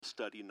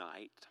study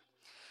night.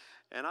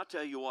 And I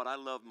tell you what, I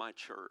love my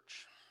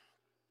church.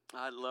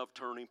 I love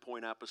Turning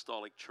Point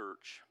Apostolic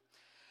Church.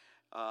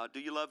 Do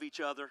you love each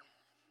other?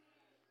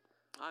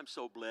 I'm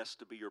so blessed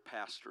to be your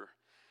pastor.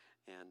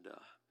 And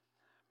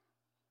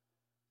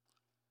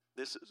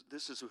this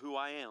is who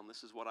I am.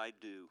 This is what I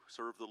do.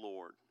 Serve the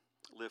Lord.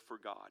 Live for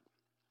God.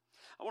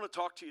 I want to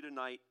talk to you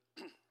tonight.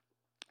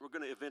 We're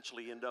going to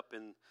eventually end up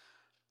in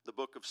the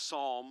book of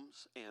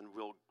Psalms, and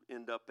we'll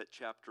end up at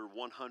chapter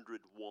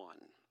 101.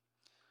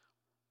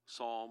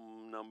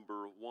 Psalm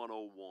number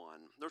 101.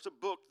 There's a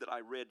book that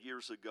I read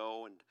years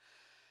ago, and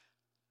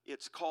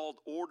it's called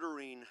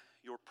Ordering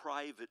Your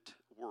Private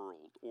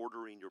World.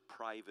 Ordering Your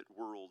Private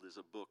World is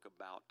a book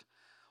about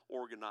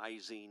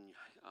organizing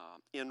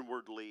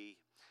inwardly,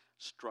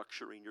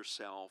 structuring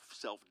yourself,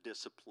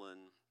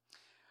 self-discipline.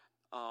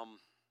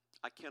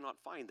 I cannot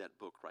find that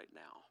book right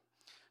now,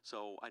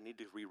 so I need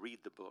to reread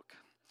the book.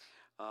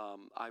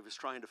 I was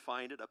trying to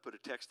find it. I put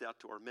a text out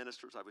to our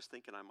ministers. I was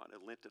thinking I might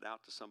have lent it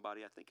out to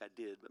somebody. I think I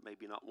did, but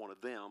maybe not one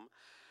of them.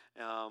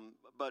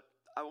 But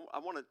I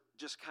want to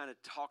just kind of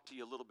talk to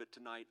you a little bit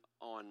tonight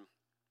on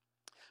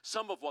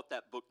some of what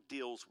that book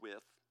deals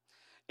with.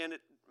 And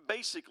it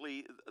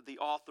basically, the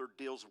author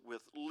deals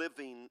with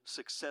living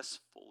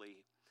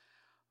successfully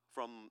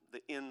from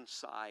the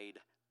inside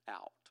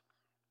out.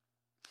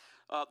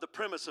 The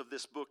premise of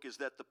this book is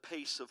that the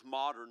pace of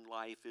modern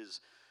life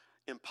is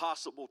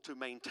impossible to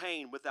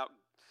maintain without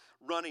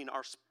running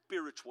our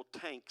spiritual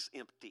tanks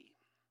empty.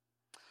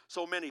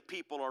 So many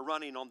people are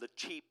running on the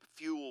cheap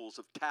fuels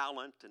of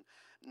talent and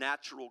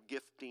natural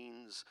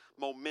giftings,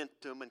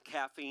 momentum and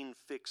caffeine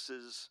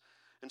fixes,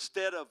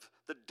 instead of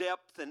the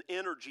depth and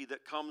energy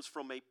that comes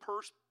from a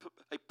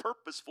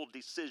purposeful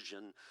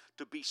decision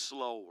to be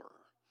slower,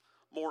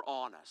 more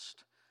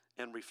honest,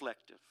 and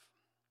reflective.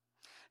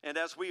 And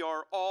as we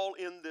are all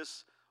in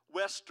this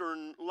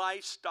Western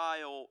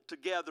lifestyle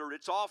together,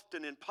 it's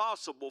often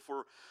impossible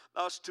for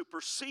us to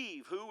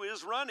perceive who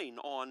is running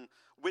on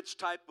which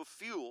type of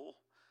fuel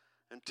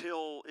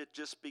until it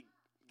just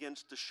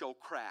begins to show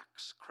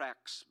cracks.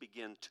 Cracks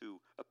begin to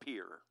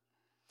appear.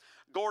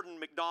 Gordon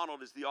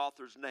MacDonald is the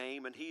author's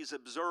name, and he's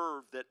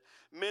observed that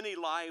many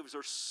lives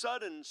are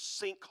sudden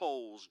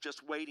sinkholes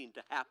just waiting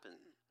to happen,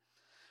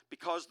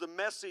 because the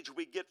message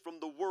we get from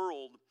the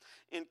world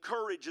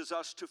encourages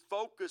us to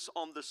focus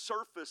on the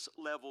surface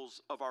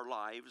levels of our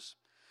lives,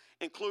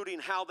 including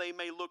how they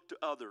may look to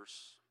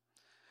others.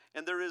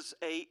 And there is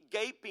a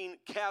gaping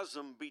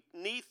chasm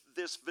beneath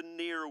this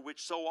veneer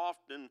which so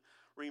often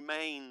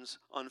remains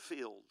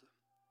unfilled.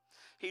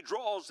 He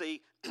draws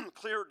a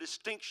clear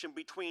distinction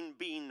between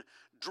being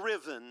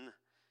driven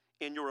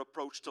in your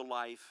approach to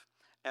life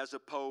as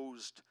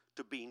opposed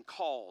to being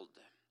called.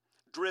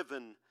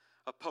 Driven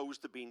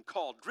opposed to being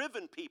called.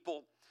 Driven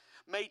people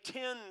may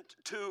tend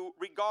to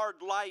regard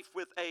life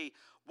with a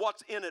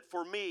what's in it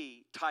for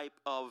me type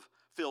of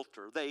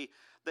filter. They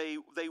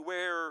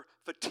wear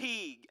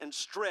fatigue and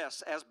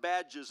stress as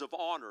badges of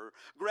honor.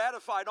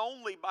 Gratified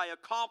only by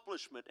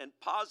accomplishment and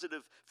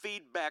positive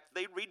feedback,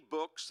 they read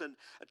books and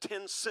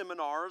attend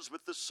seminars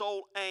with the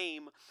sole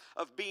aim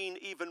of being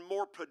even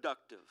more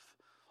productive.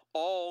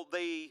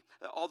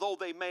 Although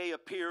they may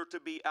appear to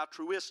be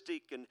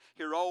altruistic and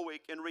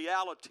heroic, in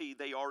reality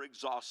they are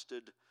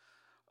exhausted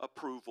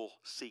approval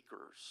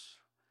seekers,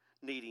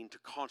 needing to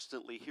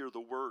constantly hear the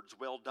words,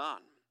 "Well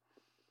done."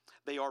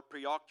 They are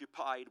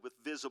preoccupied with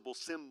visible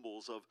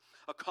symbols of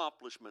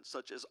accomplishment,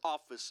 such as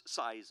office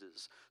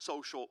sizes,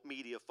 social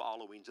media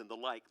followings, and the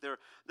like.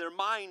 Their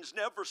minds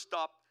never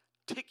stop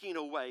ticking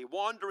away,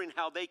 wondering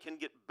how they can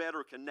get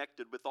better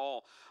connected with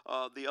all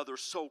the other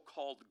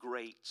so-called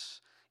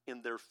greats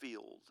in their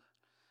field,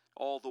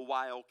 all the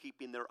while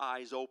keeping their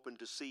eyes open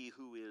to see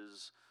who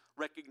is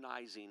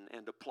recognizing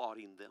and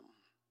applauding them.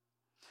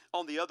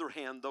 On the other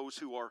hand, those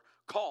who are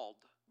called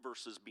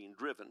versus being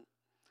driven,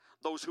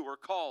 those who are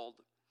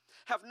called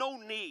have no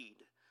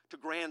need to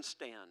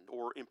grandstand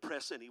or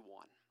impress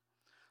anyone,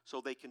 so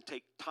they can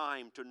take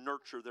time to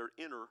nurture their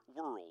inner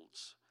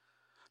worlds.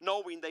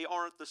 Knowing they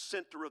aren't the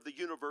center of the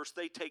universe,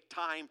 they take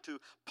time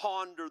to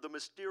ponder the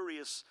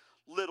mysterious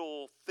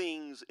little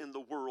things in the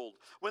world.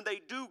 When they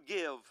do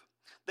give,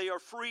 they are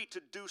free to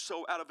do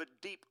so out of a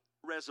deep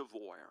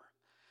reservoir,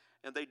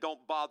 and they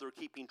don't bother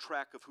keeping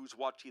track of who's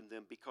watching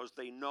them, because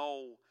they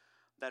know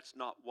that's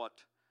not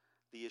what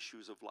the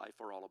issues of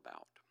life are all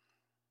about.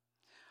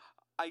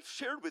 I've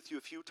shared with you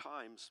a few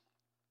times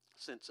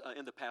since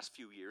in the past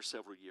few years,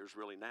 several years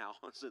really now,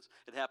 since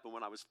it happened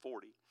when I was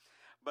 40.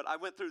 But I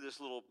went through this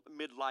little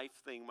midlife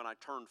thing when I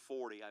turned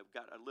 40. I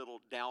got a little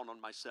down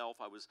on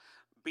myself. I was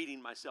beating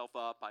myself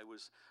up. I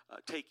was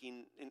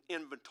taking an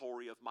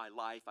inventory of my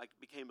life. I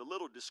became a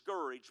little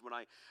discouraged when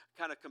I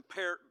kind of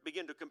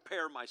began to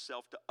compare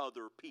myself to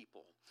other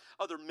people,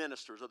 other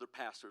ministers, other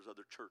pastors,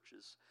 other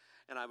churches.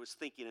 And I was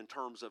thinking in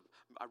terms of,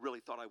 I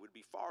really thought I would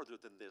be farther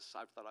than this.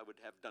 I thought I would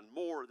have done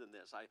more than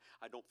this.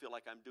 I don't feel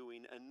like I'm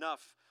doing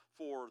enough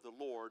for the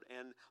Lord.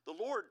 And the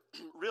Lord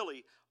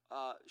really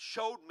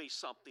showed me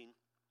something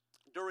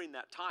during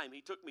that time.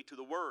 He took me to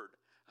the Word.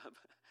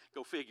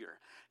 Go figure.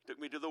 He took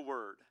me to the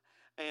Word.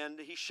 And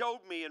he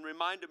showed me and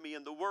reminded me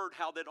in the Word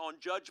how that on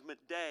Judgment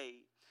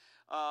Day,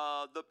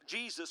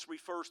 Jesus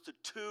refers to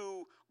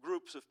two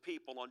groups of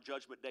people on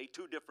Judgment Day,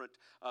 two different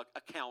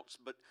accounts,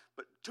 but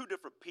two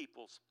different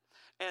peoples.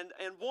 And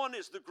one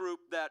is the group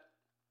that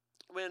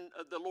when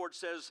the Lord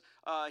says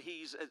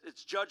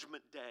it's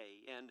Judgment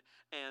Day, and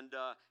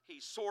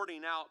he's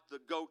sorting out the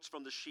goats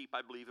from the sheep,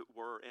 I believe it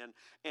were,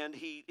 and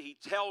he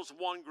tells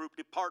one group,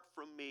 "Depart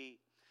from me."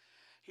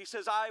 He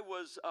says, I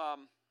was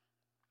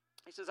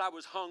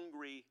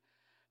hungry,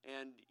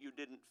 and you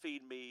didn't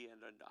feed me,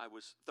 and I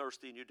was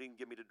thirsty, and you didn't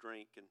give me to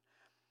drink. And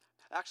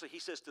actually, he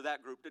says to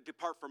that group,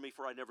 "Depart from me,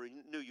 for I never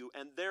knew you."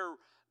 And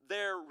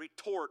their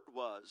retort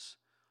was,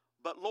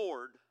 "But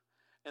Lord,"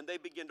 and they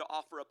begin to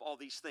offer up all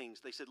these things.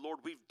 They said,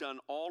 "Lord, we've done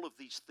all of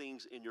these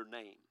things in your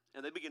name."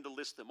 And they begin to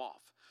list them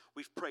off.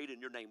 "We've prayed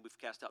in your name. We've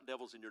cast out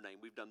devils in your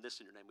name. We've done this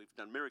in your name. We've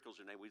done miracles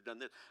in your name. We've done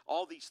this."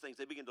 All these things.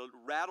 They begin to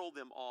rattle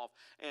them off.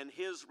 And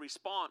his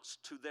response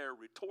to their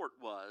retort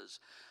was,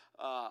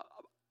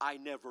 "I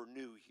never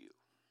knew you.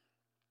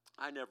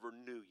 I never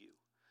knew you."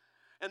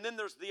 And then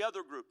there's the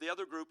other group. The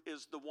other group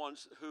is the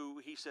ones who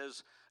he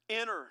says,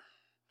 "Enter.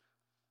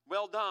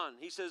 Well done."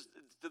 He says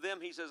to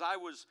them, he says, I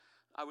was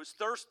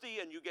thirsty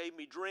and you gave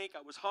me drink.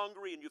 I was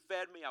hungry and you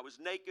fed me. I was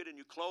naked and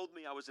you clothed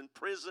me. I was in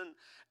prison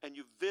and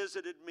you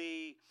visited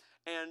me.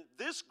 And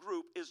this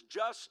group is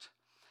just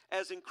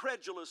as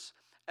incredulous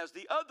as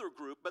the other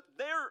group, but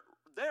their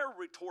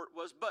retort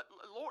was, "But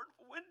Lord,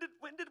 when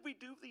did we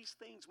do these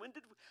things? When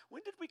did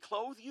we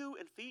clothe you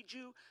and feed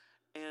you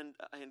and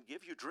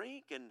give you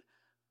drink and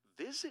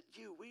visit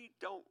you? We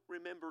don't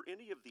remember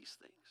any of these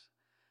things."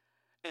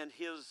 And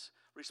his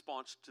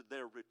response to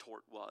their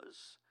retort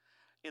was,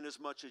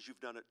 "Inasmuch as you've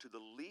done it to the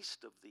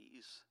least of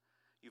these,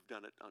 you've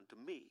done it unto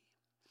me."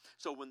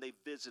 So when they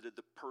visited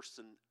the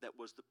person that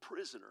was the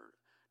prisoner,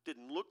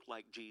 didn't look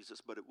like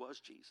Jesus, but it was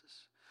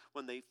Jesus.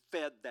 When they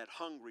fed that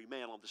hungry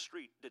man on the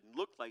street, didn't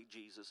look like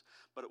Jesus,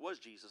 but it was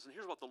Jesus. And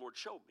here's what the Lord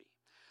showed me,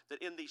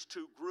 that in these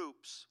two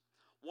groups,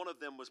 one of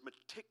them was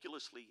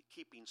meticulously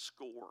keeping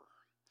score.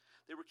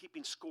 They were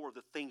keeping score of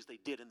the things they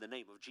did in the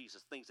name of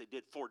Jesus, things they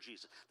did for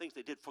Jesus, things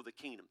they did for the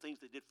kingdom, things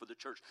they did for the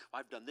church.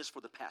 "I've done this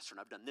for the pastor, and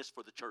I've done this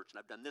for the church, and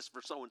I've done this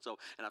for so-and-so."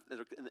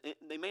 And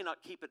they may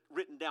not keep it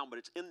written down, but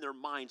it's in their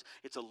minds.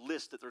 It's a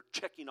list that they're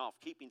checking off,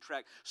 keeping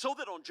track, so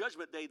that on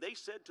Judgment Day, they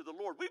said to the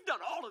Lord, "We've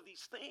done all of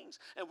these things,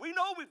 and we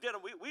know we've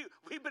done them.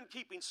 We've been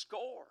keeping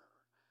score."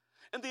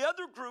 And the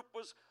other group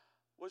was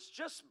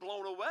just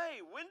blown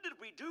away. "When did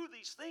we do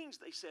these things?"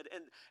 they said.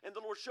 And the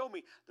Lord showed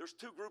me there's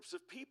two groups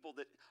of people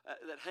that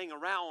hang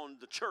around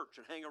the church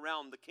and hang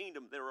around the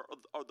kingdom. There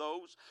are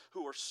those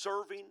who are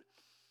serving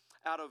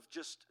out of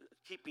just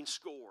keeping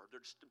score. They're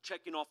just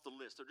checking off the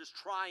list. They're just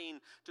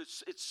trying to,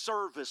 it's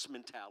service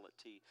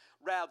mentality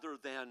rather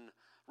than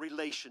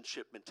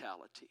relationship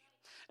mentality.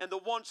 And the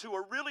ones who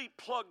are really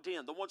plugged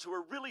in, the ones who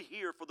are really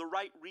here for the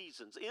right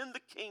reasons, in the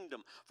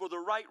kingdom for the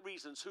right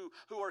reasons, who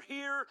are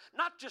here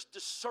not just to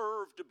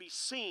serve to be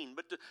seen,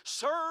 but to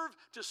serve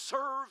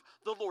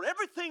the Lord.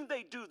 Everything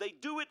they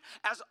do it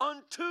as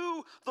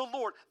unto the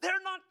Lord.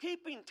 They're not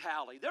keeping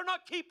tally. They're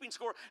not keeping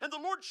score. And the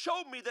Lord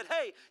showed me that,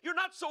 hey, you're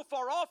not so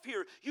far off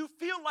here. You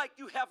feel like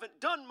you haven't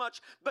done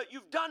much, but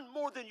you've done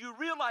more than you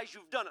realize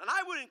you've done. And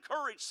I would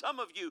encourage some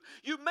of you,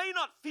 you may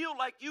not feel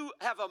like you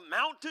have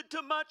amounted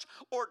to much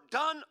or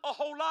done a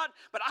whole lot,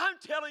 but I'm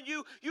telling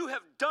you, you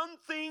have done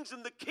things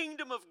in the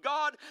kingdom of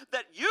God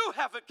that you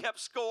haven't kept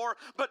score,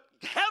 but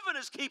heaven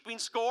is keeping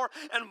score.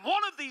 And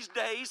one of these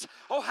days,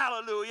 oh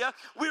hallelujah,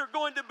 we're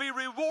going to be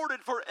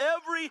rewarded for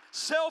every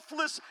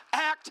selfless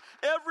act,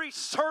 every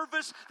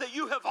service that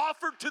you have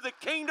offered to the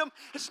kingdom.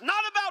 It's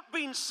not about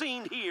being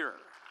seen here.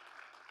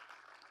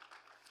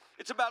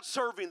 It's about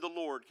serving the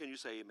Lord. Can you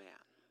say amen?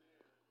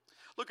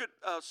 Look at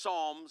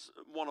Psalms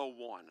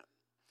 101,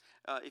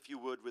 if you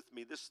would, with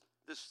me. This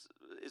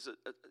is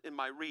in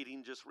my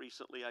reading just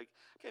recently. I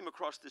came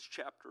across this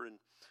chapter, and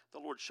the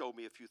Lord showed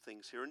me a few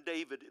things here. And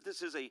David,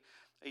 this is a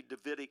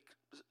Davidic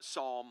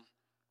psalm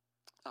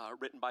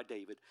written by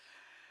David.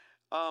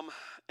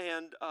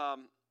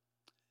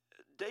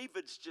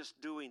 David's just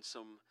doing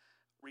some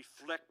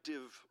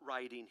reflective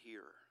writing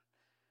here.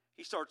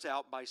 He starts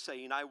out by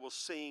saying, "I will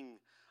sing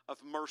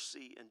of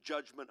mercy and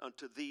judgment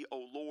unto thee, O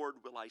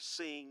Lord, will I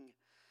sing."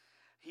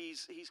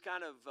 He's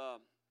kind of,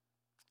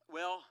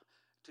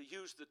 to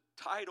use the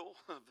title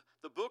of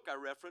the book I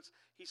reference,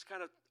 he's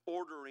kind of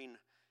ordering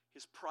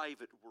his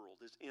private world,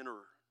 his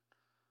inner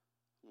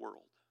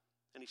world.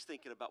 And he's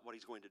thinking about what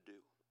he's going to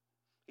do.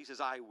 He says,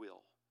 "I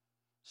will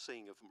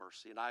sing of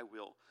mercy, and I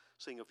will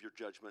sing of your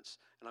judgments,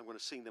 and I'm going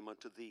to sing them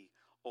unto thee,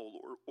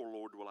 O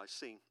Lord, will I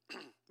sing."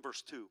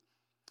 Verse 2.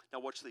 Now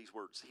watch these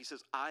words. He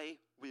says, "I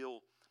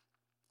will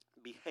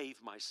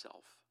behave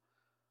myself."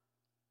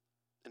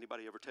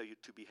 Anybody ever tell you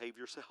to behave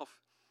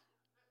yourself?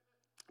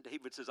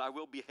 David says, "I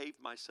will behave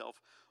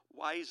myself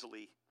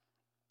wisely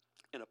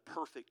in a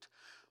perfect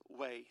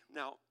way."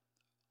 Now,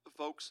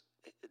 folks,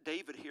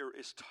 David here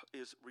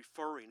is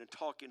referring and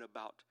talking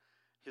about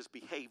his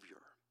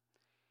behavior,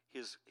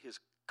 his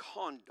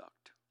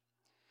conduct.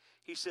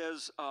 He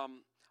says,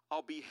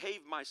 I'll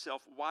behave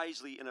myself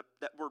wisely.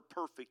 That word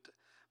perfect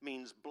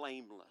means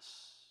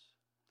blameless.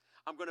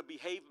 I'm going to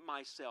behave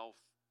myself.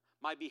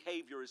 My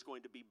behavior is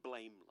going to be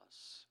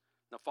blameless.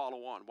 Now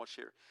follow on. Watch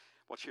here.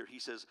 Watch here. He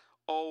says,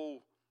 oh,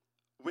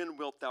 when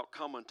wilt thou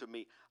come unto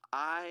me?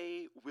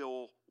 I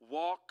will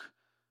walk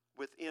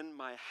within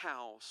my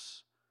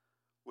house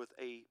with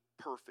a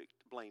perfect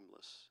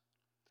blameless.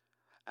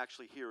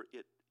 Actually, here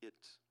it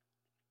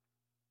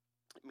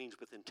means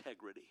with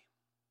integrity.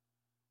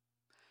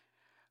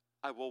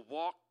 I will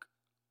walk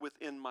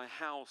within my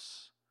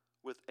house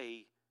with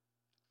a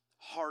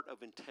heart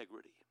of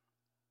integrity.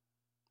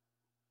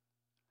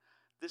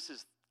 This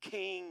is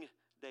King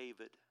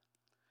David,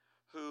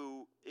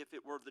 who, if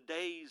it were the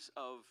days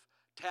of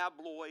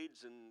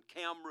tabloids and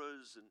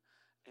cameras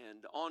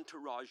and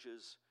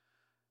entourages,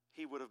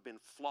 he would have been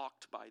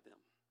flocked by them.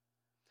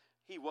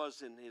 He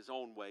was in his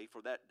own way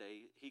for that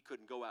day. He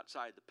couldn't go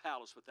outside the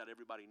palace without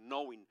everybody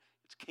knowing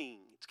it's King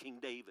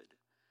David.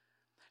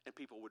 And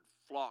people would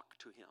flock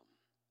to him.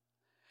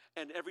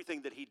 And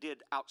everything that he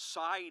did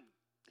outside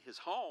his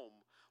home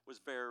was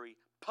very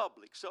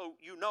public. So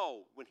you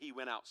know when he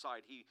went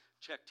outside, he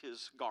checked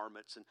his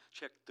garments and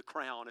checked the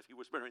crown, if he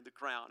was wearing the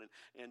crown,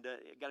 and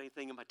got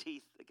anything in my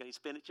teeth? Got any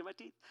spinach in my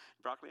teeth?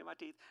 Broccoli in my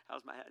teeth?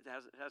 How's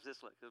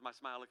this look? Does my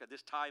smile look?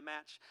 This tie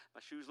match? My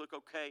shoes look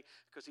okay?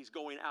 Because he's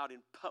going out in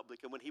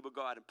public, and when he would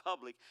go out in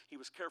public, he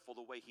was careful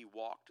the way he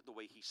walked, the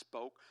way he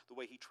spoke, the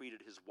way he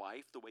treated his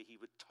wife, the way he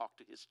would talk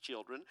to his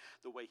children,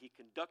 the way he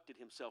conducted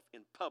himself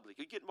in public.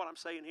 You getting what I'm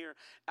saying here?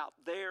 Out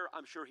there,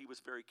 I'm sure he was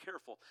very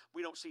careful.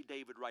 We don't see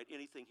David write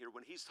anything here.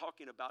 When he's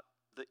talking about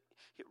the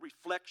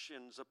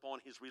reflections upon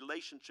his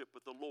relationship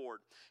with the Lord,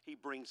 he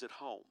brings it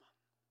home.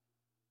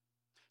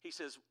 He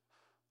says,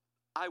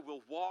 I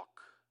will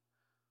walk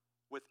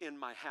within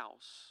my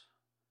house,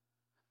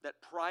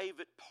 that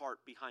private part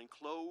behind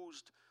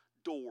closed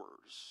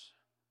doors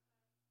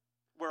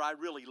where I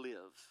really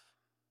live.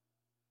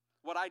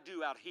 What I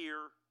do out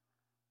here,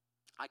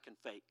 I can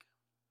fake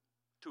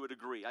to a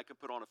degree. I can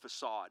put on a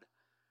facade.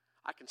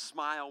 I can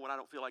smile when I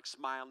don't feel like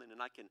smiling,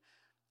 and I can,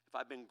 if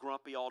I've been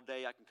grumpy all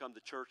day, I can come to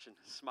church and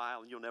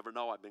smile, and you'll never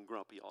know I've been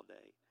grumpy all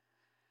day.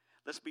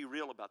 Let's be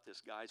real about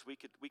this, guys. We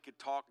could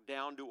talk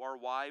down to our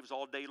wives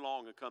all day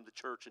long and come to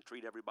church and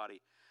treat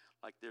everybody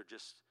like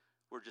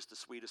we're just the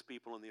sweetest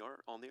people on the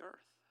earth.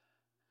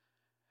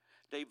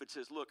 David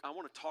says, look, I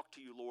want to talk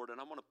to you, Lord, and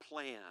I want to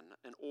plan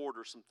and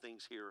order some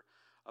things here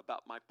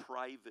about my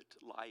private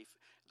life,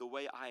 the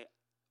way I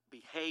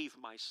behave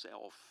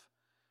myself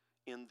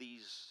in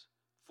these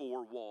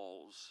four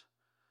walls,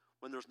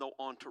 when there's no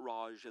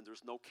entourage and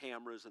there's no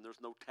cameras and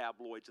there's no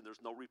tabloids and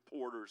there's no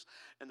reporters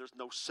and there's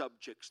no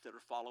subjects that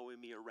are following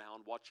me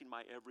around, watching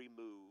my every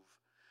move.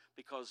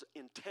 Because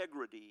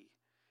integrity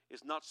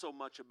is not so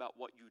much about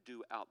what you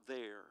do out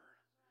there.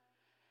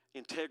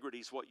 Integrity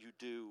is what you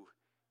do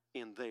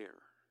in there,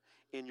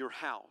 in your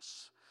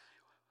house.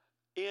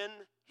 In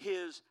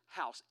his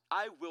house.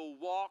 I will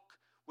walk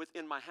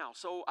within my house.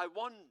 So I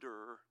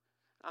wonder,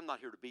 I'm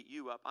not here to beat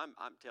you up. I'm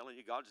telling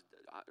you,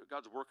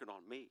 God's working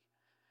on me.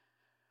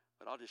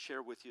 But I'll just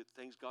share with you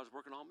things God's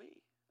working on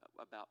me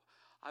about.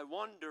 I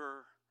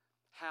wonder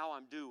how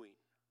I'm doing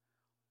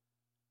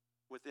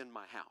within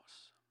my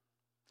house.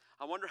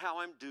 I wonder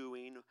how I'm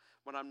doing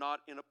when I'm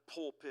not in a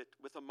pulpit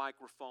with a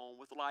microphone,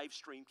 with live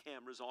stream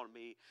cameras on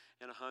me,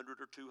 and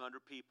 100 or 200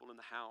 people in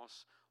the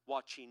house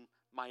watching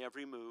my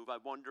every move. I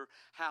wonder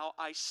how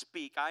I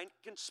speak. I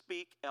can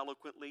speak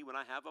eloquently when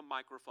I have a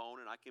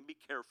microphone, and I can be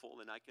careful,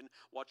 and I can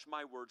watch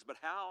my words. But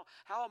how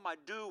am I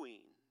doing?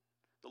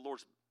 The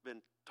Lord's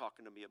been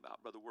talking to me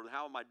about, Brother Worley.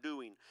 How am I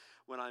doing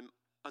when I'm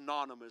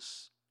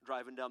anonymous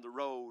driving down the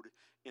road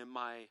in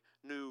my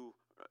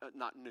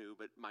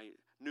my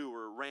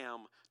newer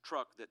Ram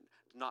truck that's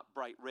not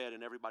bright red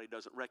and everybody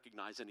doesn't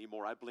recognize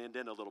anymore? I blend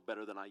in a little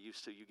better than I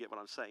used to. You get what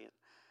I'm saying?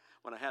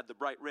 When I had the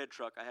bright red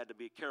truck, I had to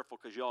be careful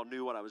because y'all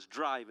knew what I was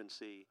driving,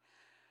 see?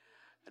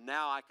 And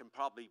now I can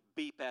probably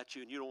beep at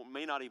you and you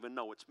may not even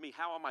know it's me.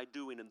 How am I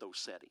doing in those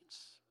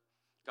settings?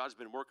 God's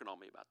been working on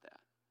me about that.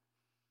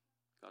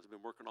 God's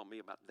been working on me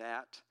about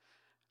that.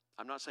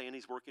 I'm not saying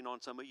he's working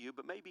on some of you,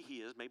 but maybe he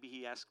is. Maybe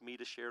he asked me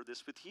to share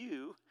this with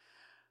you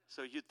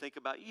so you'd think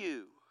about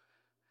you.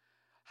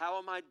 How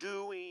am I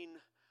doing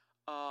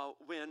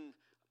when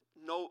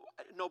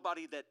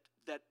nobody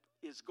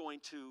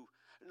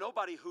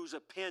nobody whose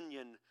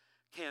opinion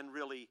can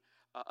really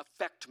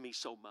affect me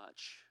so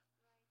much?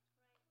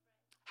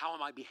 How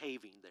am I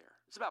behaving there?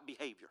 It's about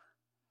behavior.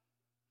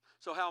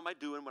 So how am I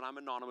doing when I'm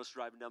anonymous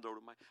driving down the road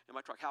in my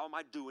truck? How am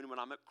I doing when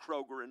I'm at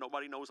Kroger and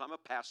nobody knows I'm a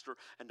pastor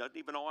and doesn't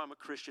even know I'm a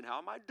Christian? How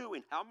am I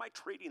doing? How am I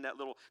treating that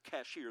little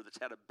cashier that's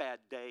had a bad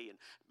day and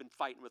been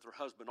fighting with her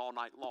husband all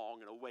night long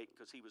and awake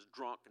because he was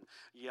drunk and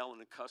yelling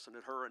and cussing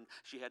at her, and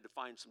she had to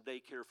find some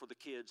daycare for the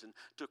kids and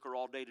took her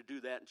all day to do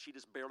that, and she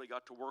just barely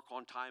got to work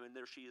on time, and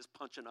there she is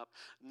punching up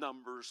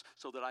numbers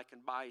so that I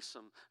can buy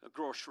some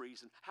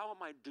groceries. And how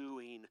am I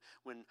doing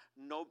when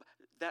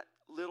that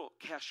little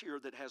cashier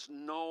that has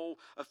no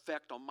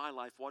effect on my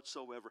life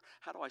whatsoever,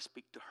 how do I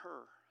speak to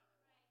her?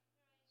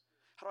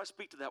 How do I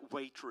speak to that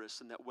waitress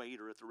and that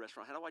waiter at the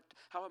restaurant?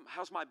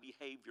 How's my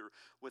behavior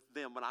with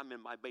them when I'm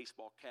in my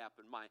baseball cap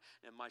and my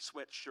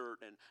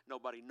sweatshirt and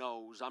nobody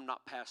knows? I'm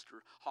not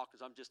Pastor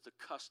Hawkins. I'm just a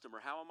customer.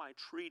 How am I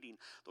treating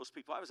those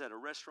people? I was at a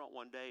restaurant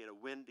one day at a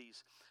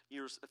Wendy's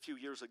a few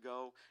years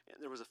ago,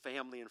 and there was a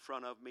family in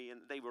front of me,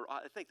 and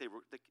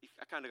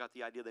I kind of got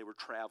the idea they were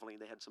traveling.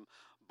 They had some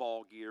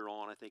ball gear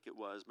on, I think it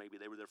was. Maybe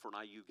they were there for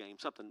an IU game.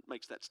 Something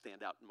makes that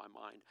stand out in my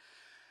mind.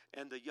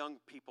 And the young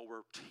people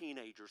were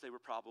teenagers. They were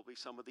probably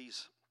some of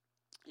these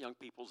young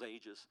people's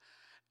ages.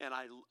 And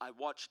I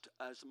watched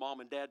as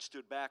mom and dad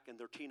stood back and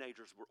their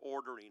teenagers were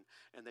ordering,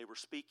 and they were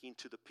speaking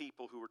to the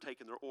people who were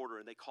taking their order,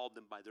 and they called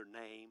them by their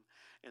name,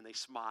 and they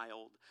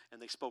smiled,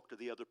 and they spoke to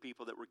the other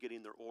people that were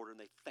getting their order, and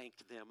they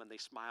thanked them, and they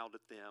smiled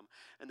at them,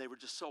 and they were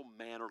just so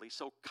mannerly,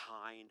 so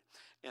kind.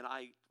 And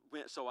I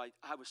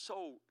was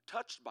so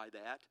touched by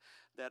that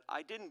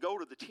I didn't go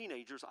to the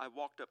teenagers. I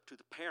walked up to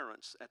the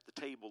parents at the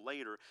table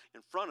later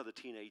in front of the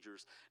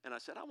teenagers, and I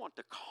said, I want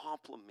to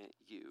compliment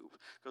you,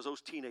 because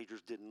those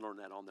teenagers didn't learn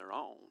that on their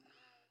own.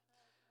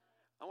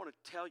 I want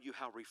to tell you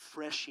how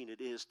refreshing it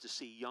is to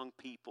see young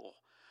people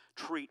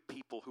treat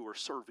people who are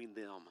serving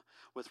them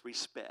with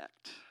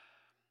respect,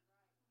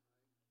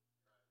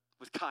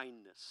 with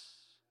kindness,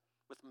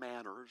 with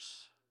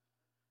manners.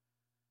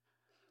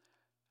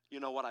 You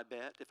know what I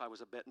bet? If I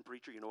was a betting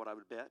preacher, you know what I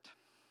would bet?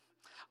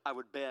 I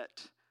would bet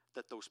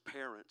that those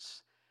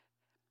parents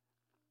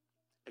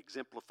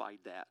exemplified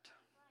that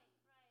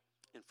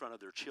in front of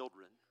their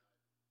children.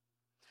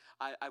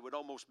 I would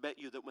almost bet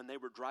you that when they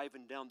were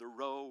driving down the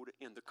road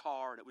in the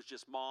car and it was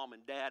just mom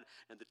and dad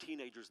and the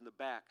teenagers in the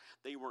back,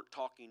 they weren't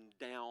talking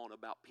down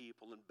about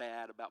people and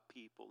bad about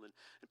people and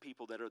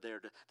people that are there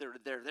to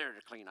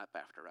clean up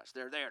after us.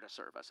 They're there to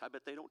serve us. I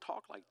bet they don't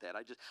talk like that.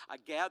 I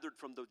gathered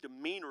from the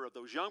demeanor of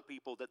those young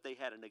people that they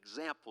had an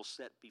example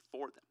set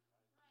before them.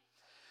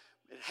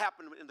 It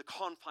happened in the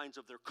confines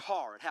of their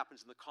car. It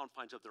happens in the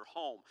confines of their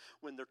home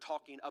when they're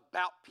talking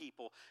about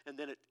people, and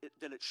then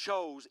it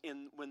shows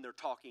when they're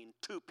talking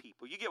to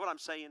people. You get what I'm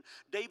saying?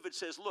 David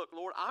says, look,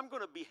 Lord, I'm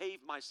going to behave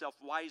myself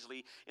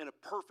wisely in a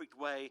perfect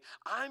way.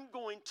 I'm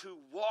going to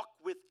walk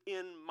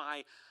within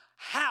my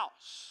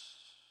house.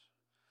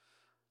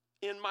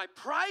 In my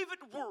private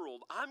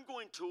world, I'm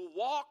going to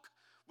walk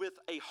with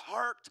a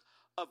heart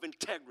of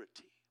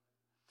integrity.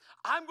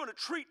 I'm going to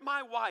treat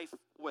my wife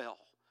well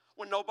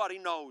when nobody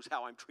knows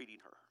how I'm treating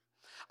her.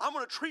 I'm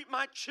going to treat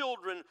my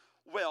children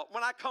well.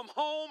 When I come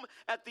home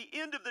at the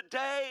end of the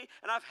day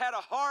and I've had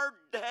a hard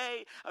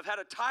day, I've had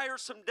a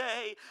tiresome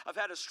day, I've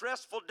had a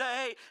stressful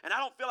day, and I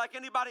don't feel like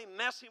anybody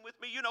messing with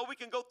me. You know, we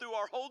can go through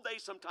our whole day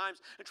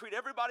sometimes and treat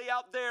everybody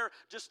out there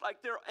just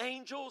like they're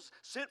angels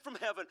sent from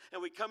heaven,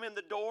 and we come in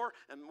the door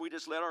and we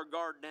just let our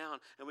guard down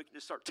and we can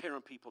just start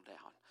tearing people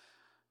down.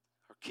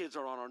 Our kids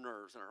are on our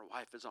nerves, and our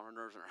wife is on our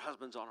nerves, and our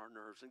husband's on our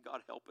nerves, and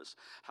God help us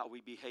how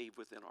we behave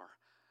within our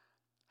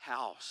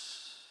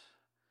house.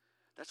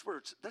 That's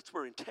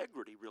where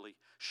integrity really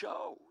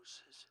shows,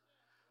 is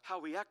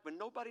how we act when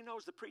nobody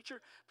knows. The preacher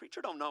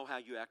don't know how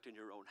you act in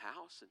your own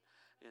house,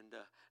 and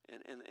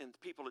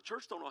people at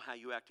church don't know how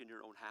you act in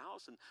your own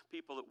house, and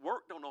people at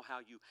work don't know how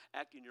you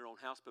act in your own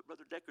house. But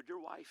Brother Deckard,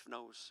 your wife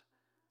knows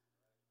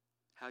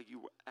how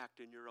you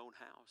act in your own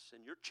house,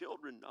 and your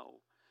children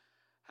know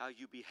how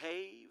you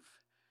behave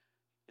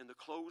in the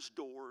closed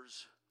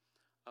doors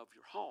of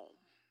your home.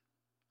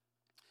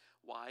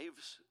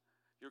 Wives,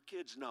 your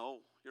kids know,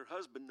 your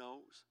husband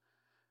knows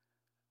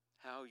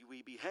how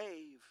we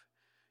behave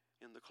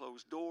in the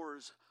closed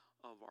doors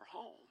of our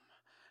home.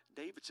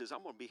 David says,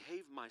 I'm going to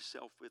behave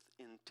myself with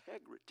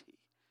integrity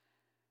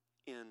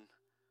in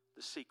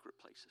the secret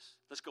places.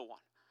 Let's go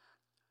on.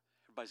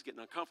 Everybody's getting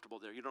uncomfortable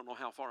there. You don't know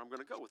how far I'm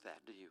going to go with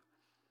that, do you?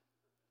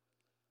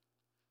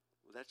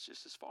 Well, that's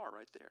just as far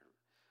right there.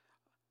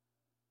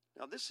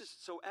 Now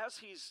so as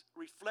he's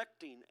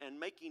reflecting and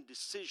making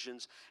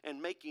decisions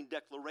and making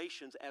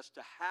declarations as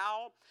to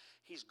how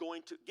he's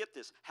going to, get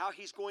this, how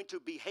he's going to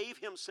behave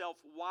himself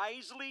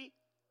wisely,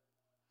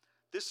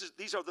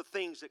 these are the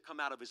things that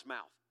come out of his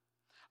mouth.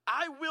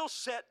 I will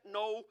set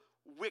no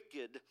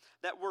wicked.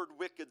 That word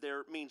wicked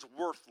there means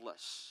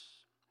worthless.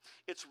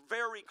 It's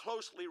very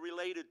closely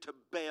related to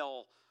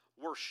Baal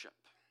worship.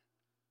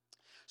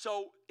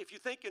 So if you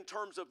think in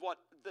terms of what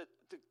the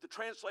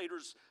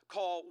translators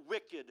call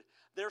wicked,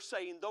 they're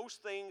saying those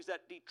things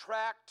that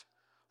detract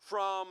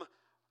from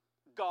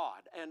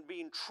God and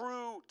being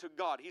true to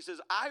God. He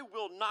says, I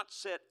will not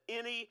set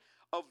any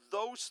of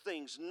those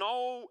things.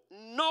 No,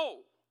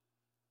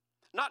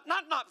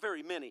 not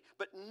very many,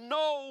 but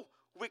no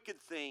wicked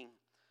thing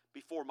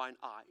before mine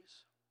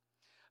eyes.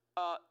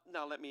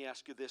 Now let me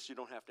ask you this. You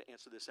don't have to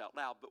answer this out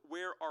loud, but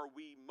where are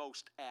we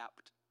most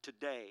apt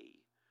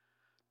today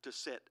to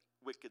set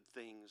wicked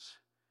things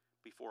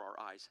before our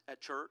eyes? At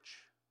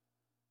church?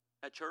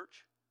 At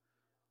church?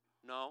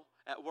 No.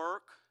 At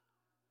work?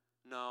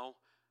 No.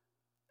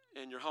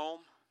 In your home?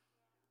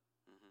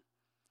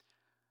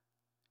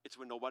 It's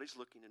when nobody's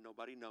looking and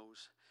nobody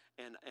knows.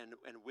 And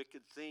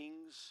wicked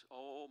things,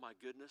 oh my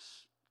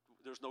goodness,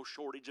 there's no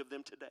shortage of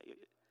them today.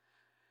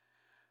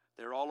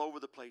 They're all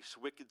over the place.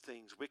 Wicked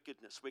things,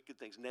 wickedness, wicked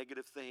things,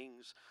 negative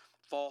things,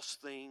 false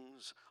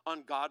things,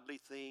 ungodly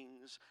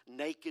things,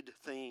 naked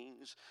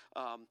things,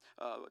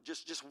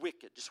 just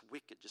wicked, just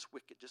wicked, just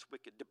wicked, just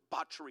wicked.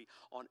 Debauchery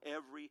on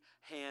every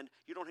hand.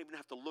 You don't even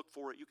have to look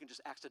for it. You can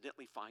just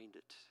accidentally find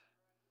it.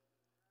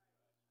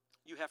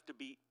 You have to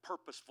be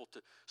purposeful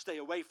to stay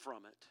away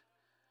from it.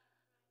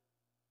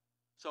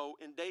 So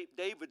in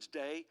David's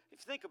day, if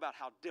you think about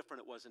how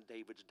different it was in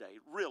David's day,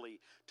 really,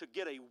 to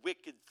get a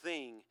wicked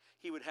thing,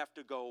 he would have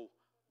to go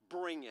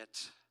bring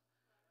it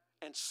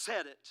and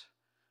set it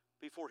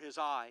before his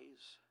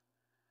eyes.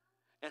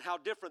 And how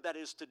different that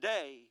is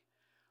today,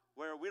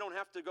 where we don't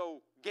have to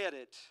go get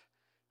it.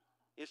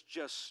 It's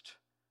just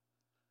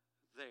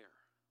there.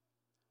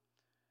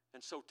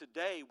 And so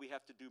today we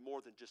have to do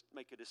more than just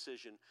make a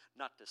decision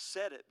not to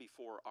set it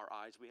before our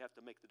eyes. We have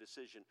to make the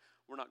decision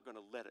we're not going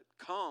to let it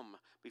come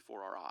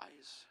before our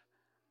eyes.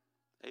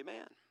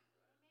 Amen.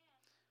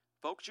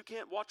 Folks, you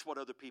can't watch what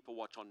other people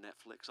watch on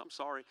Netflix. I'm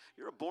sorry.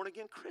 You're a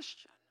born-again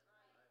Christian.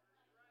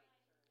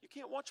 You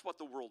can't watch what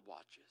the world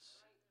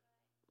watches.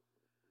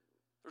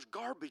 There's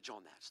garbage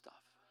on that stuff.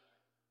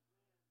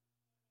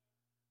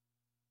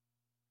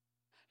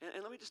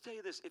 And let me just tell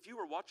you this. If you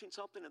were watching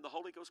something and the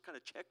Holy Ghost kind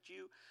of checked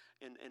you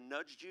and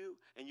nudged you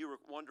and you were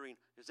wondering,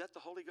 is that the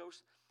Holy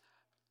Ghost?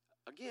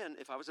 Again,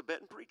 if I was a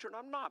betting preacher, and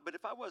I'm not, but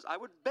if I was, I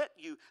would bet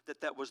you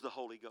that was the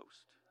Holy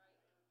Ghost.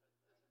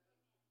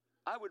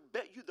 I would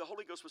bet you the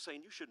Holy Ghost was saying,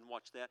 you shouldn't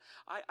watch that.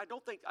 I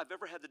don't think I've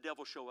ever had the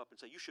devil show up and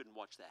say, you shouldn't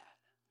watch that.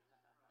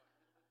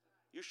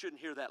 You shouldn't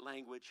hear that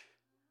language.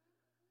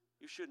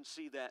 You shouldn't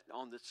see that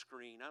on the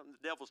screen.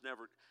 The devil's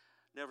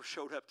never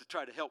showed up to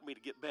try to help me to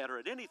get better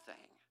at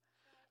anything.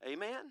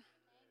 Amen?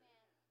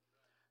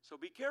 So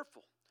be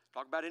careful.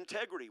 Talk about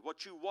integrity,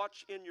 what you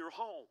watch in your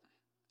home.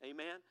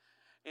 Amen?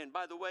 And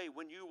by the way,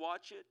 when you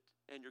watch it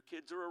and your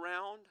kids are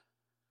around,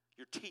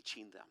 you're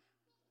teaching them.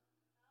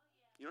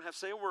 You don't have to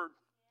say a word.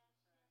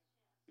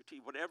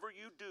 Whatever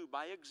you do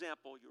by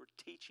example, you're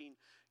teaching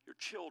your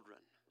children.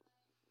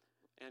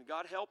 And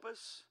God help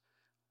us,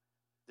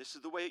 this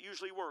is the way it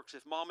usually works.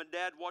 If mom and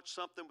dad watch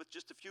something with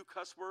just a few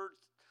cuss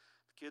words,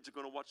 the kids are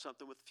going to watch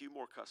something with a few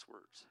more cuss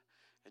words.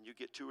 And you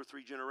get 2 or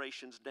 3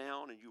 generations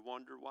down and you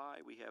wonder why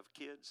we have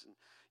kids and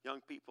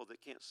young people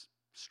that can't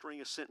string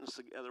a sentence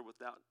together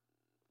without.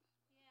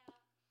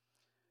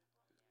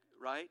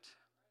 Right?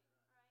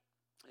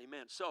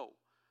 Amen. So,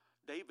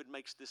 David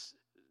makes this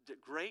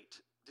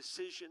great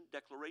decision,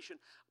 declaration.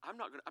 I'm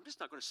just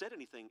not going to say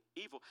anything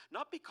evil.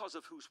 Not because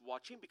of who's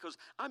watching, because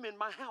I'm in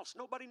my house.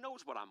 Nobody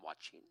knows what I'm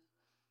watching.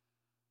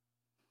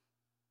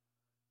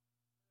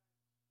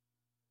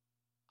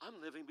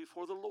 I'm living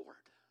before the Lord.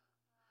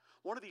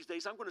 One of these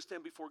days, I'm going to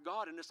stand before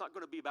God, and it's not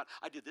going to be about,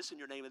 I did this in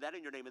your name and that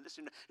in your name and this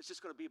in your name. It's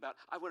just going to be about,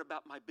 I went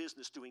about my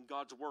business doing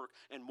God's work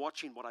and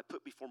watching what I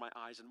put before my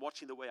eyes and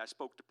watching the way I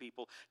spoke to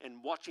people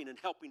and watching and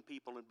helping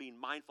people and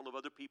being mindful of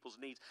other people's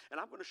needs. And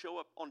I'm going to show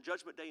up on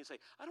Judgment Day and say,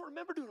 I don't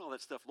remember doing all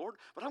that stuff, Lord,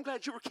 but I'm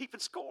glad you were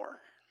keeping score.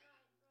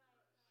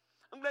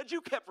 I'm glad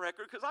you kept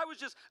record because I was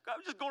just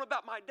going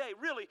about my day.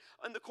 Really,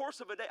 in the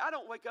course of a day, I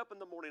don't wake up in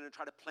the morning and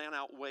try to plan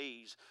out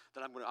ways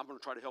that I'm going to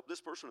try to help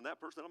this person and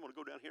that person. I'm going to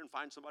go down here and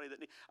find somebody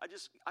that needs. I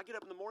get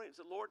up in the morning and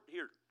say, Lord,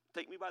 here,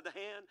 take me by the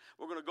hand.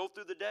 We're going to go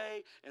through the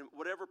day, and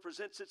whatever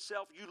presents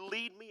itself, you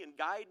lead me and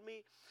guide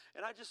me.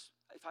 And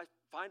if I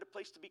find a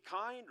place to be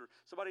kind or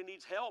somebody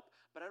needs help,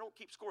 but I don't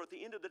keep score, at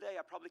the end of the day,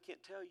 I probably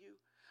can't tell you.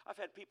 I've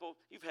had people,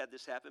 you've had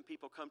this happen,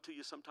 people come to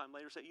you sometime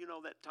later and say, you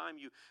know, that time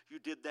you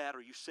did that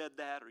or you said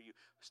that or you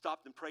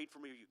stopped and prayed for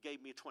me or you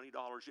gave me $20.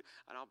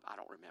 I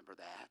don't remember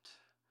that.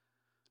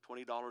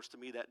 $20 to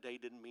me that day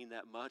didn't mean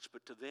that much,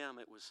 but to them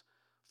it was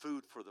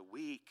food for the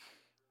week.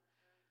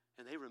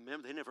 And they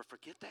remember, they never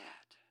forget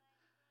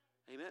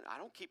that. Amen. I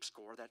don't keep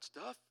score of that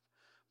stuff.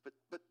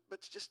 But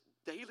it's just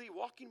daily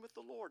walking with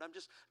the Lord.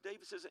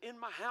 David says, in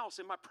my house,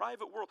 in my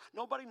private world,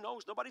 nobody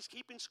knows. Nobody's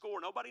keeping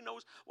score. Nobody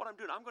knows what I'm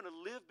doing. I'm going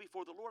to live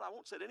before the Lord. I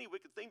won't set any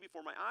wicked thing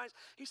before my eyes.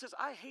 He says,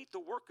 I hate the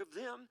work of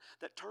them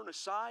that turn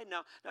aside.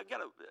 Now you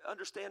got to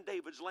understand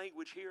David's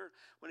language here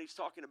when he's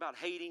talking about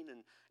hating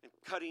and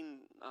cutting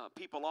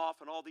people off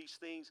and all these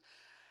things.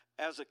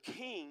 As a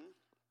king,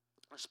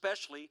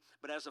 especially,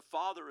 but as a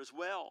father as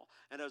well,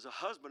 and as a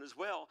husband as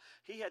well,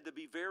 he had to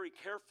be very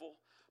careful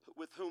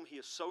with whom he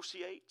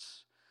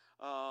associates,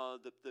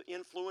 the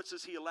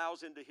influences he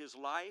allows into his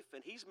life,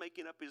 and he's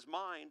making up his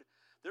mind.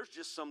 There's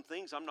just some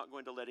things I'm not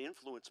going to let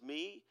influence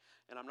me,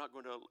 and I'm not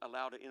going to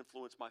allow to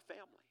influence my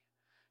family.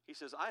 He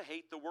says, I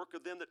hate the work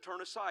of them that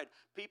turn aside.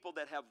 People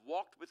that have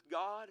walked with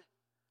God,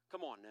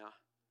 come on now,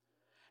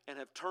 and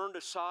have turned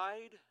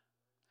aside.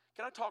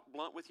 Can I talk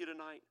blunt with you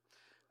tonight?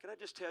 Can I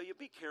just tell you,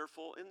 be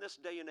careful. In this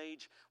day and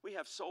age, we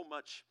have so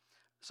much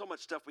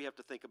stuff we have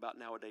to think about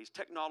nowadays.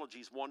 Technology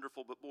is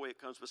wonderful, but boy, it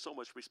comes with so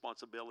much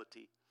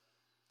responsibility.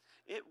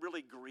 it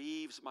really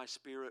grieves my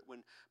spirit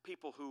when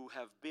people who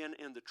have been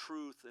in the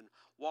truth and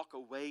walk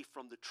away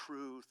from the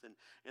truth,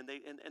 and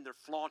they're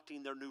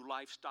flaunting their new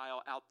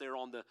lifestyle out there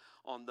on the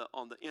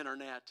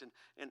internet,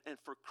 and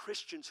for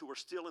Christians who are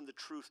still in the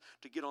truth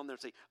to get on there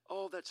and say,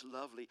 oh, that's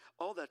lovely,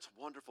 oh, that's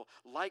wonderful,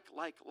 like,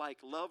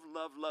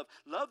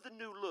 love the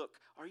new look.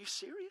 Are you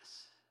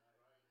serious?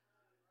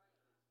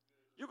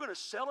 You're going to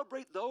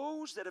celebrate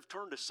those that have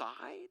turned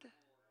aside?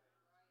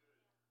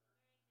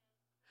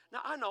 Now,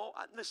 I know,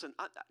 listen,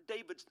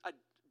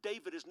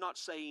 David is not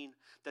saying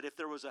that if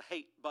there was a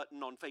hate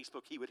button on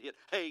Facebook, he would hit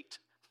hate.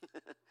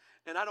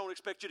 And I don't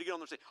expect you to get on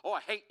there and say, oh,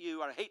 I hate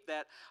you, or I hate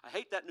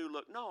that new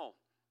look. No.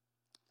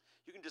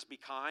 You can just be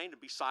kind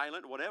and be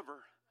silent,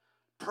 whatever.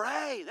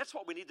 Pray. That's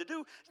what we need to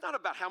do. It's not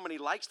about how many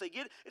likes they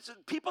get.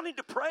 People need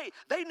to pray.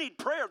 They need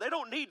prayer. They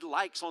don't need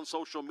likes on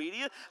social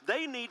media.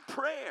 They need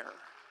prayer.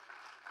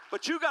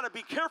 But you got to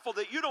be careful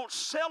that you don't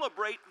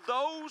celebrate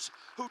those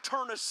who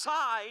turn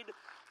aside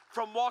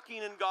from walking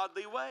in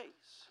godly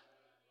ways.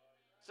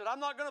 Said, I'm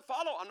not going to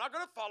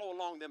follow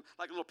along them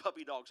like a little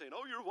puppy dog saying,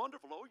 oh, you're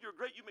wonderful, oh, you're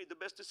great, you made the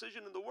best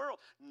decision in the world.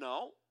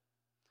 No,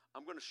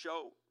 I'm going to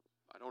show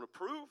I don't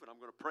approve, and I'm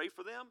going to pray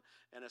for them.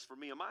 And as for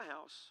me and my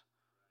house,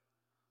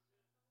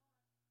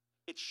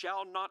 it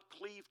shall not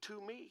cleave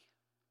to me.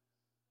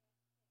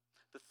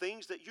 The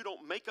things that you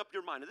don't make up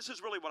your mind. And this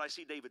is really what I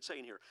see David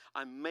saying here.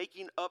 I'm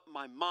making up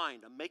my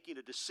mind. I'm making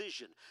a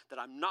decision that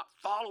I'm not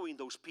following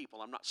those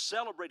people. I'm not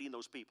celebrating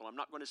those people. I'm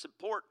not going to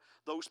support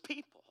those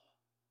people.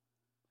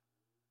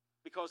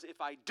 Because if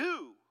I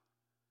do,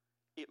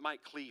 it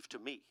might cleave to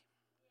me.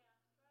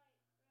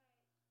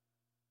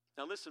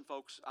 Now listen,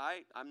 folks,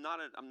 I'm not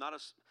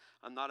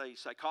a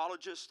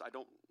psychologist.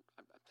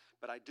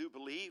 But I do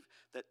believe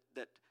that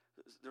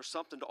there's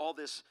something to all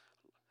this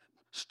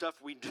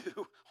stuff we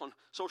do on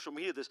social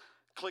media, this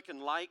click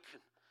and like,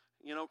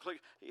 click.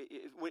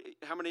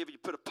 How many of you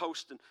put a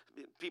post and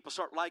people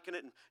start liking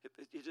it, and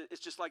it's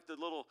just like the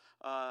little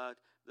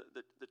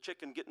the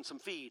chicken getting some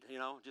feed,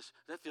 just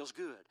that feels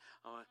good.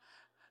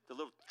 The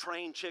little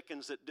trained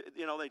chickens that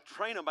they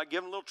train them by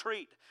giving a little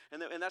treat,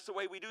 and that's the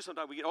way we do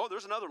sometimes. We get, oh,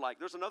 there's another like,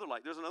 there's another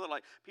like, there's another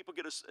like. People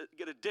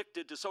get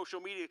addicted to social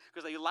media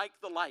because they like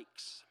the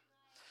likes.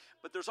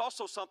 But there's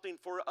also something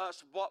for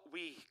us what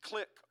we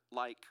click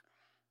like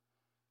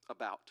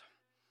about,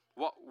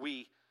 what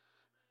we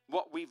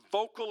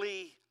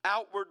vocally,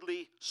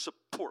 outwardly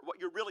support. What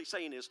you're really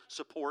saying is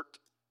support.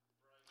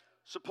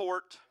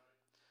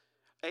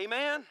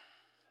 Amen.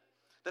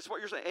 That's what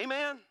you're saying.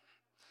 Amen.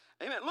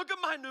 Amen. Look at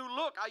my new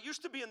look. I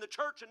used to be in the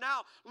church, and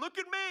now look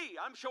at me.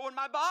 I'm showing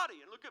my body,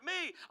 and look at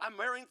me. I'm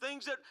wearing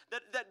things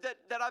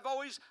that I've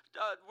always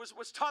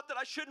was taught that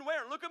I shouldn't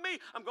wear. And look at me.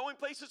 I'm going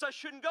places I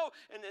shouldn't go.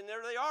 And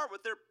there they are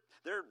with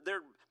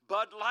their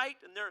Bud Light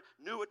and their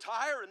new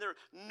attire and their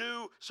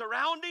new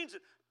surroundings.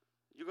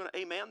 You're going to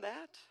amen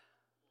that?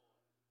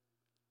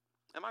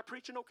 Am I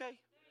preaching okay?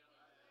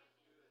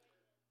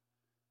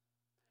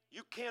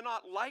 You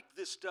cannot like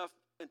this stuff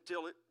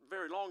until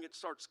very long it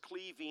starts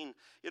cleaving.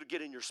 It'll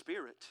get in your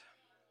spirit.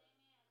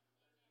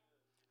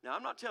 Now,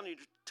 I'm not telling you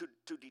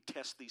to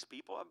detest these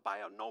people. By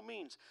no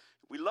means.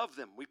 We love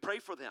them. We pray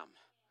for them.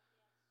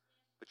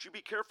 But you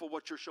be careful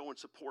what you're showing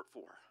support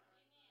for.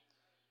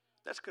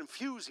 That's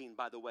confusing,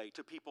 by the way,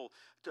 to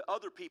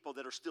other people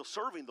that are still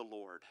serving the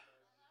Lord.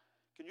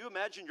 Can you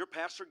imagine your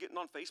pastor getting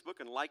on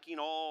Facebook and liking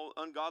all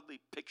ungodly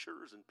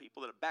pictures and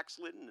people that are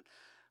backslidden?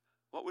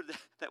 What would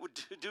that would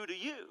do to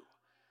you?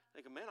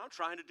 Thinking, man, I'm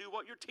trying to do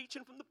what you're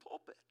teaching from the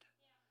pulpit.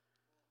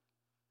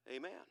 Yeah.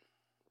 Amen.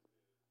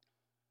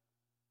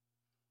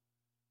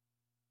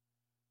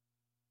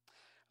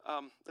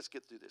 Let's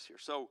get through this here.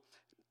 So,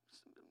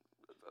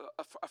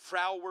 a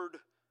froward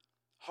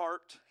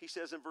heart, he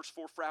says in verse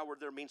 4, froward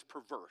there means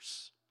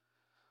perverse.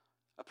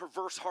 A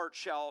perverse heart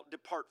shall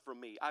depart from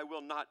me. I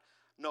will not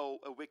know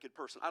a wicked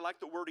person. I like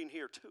the wording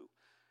here too.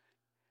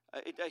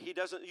 He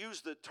doesn't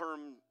use the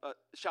term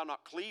shall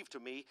not cleave to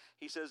me.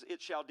 He says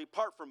it shall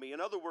depart from me.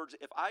 In other words,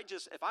 if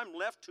I'm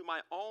left to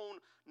my own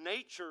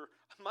nature,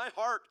 my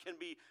heart can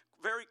be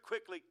very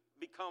quickly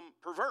become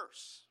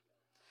perverse.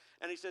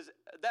 And he says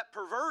that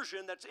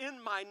perversion that's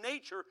in my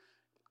nature,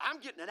 I'm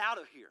getting it out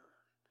of here.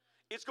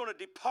 It's going to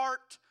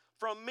depart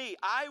from me.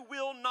 I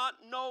will not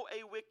know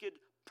a wicked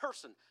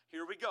person.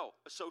 Here we go.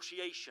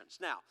 Associations.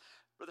 Now,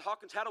 Brother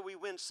Hawkins, how do we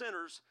win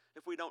sinners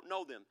if we don't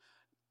know them?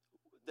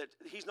 That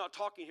he's not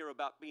talking here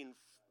about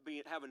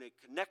having a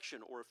connection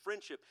or a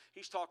friendship.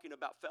 He's talking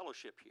about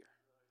fellowship here.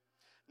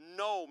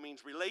 Know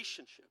means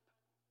relationship.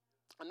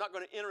 I'm not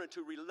going to enter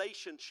into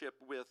relationship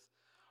with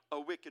a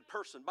wicked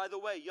person. By the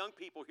way, young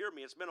people, hear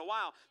me. It's been a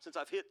while since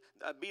I've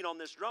beat on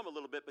this drum a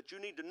little bit, but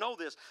you need to know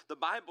this. The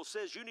Bible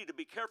says you need to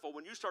be careful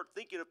when you start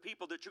thinking of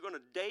people that you're going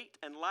to date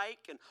and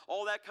like and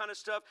all that kind of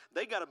stuff.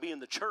 They got to be in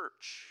the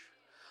church.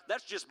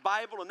 That's just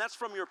Bible, and that's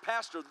from your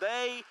pastor.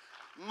 They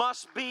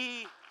must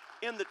be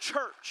in the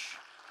church.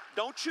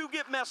 Don't you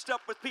get messed up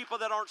with people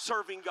that aren't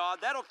serving God.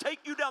 That'll take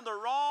you down the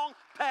wrong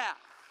path.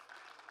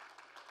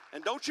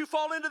 And don't you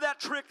fall into that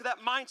trick, that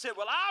mindset,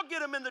 well, I'll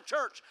get them in the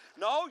church.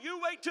 No, you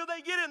wait till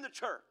they get in the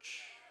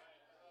church.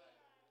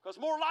 Because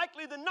more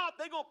likely than not,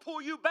 they're going to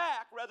pull you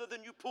back rather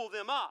than you pull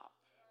them up.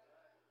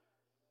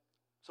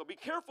 So be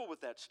careful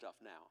with that stuff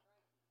now.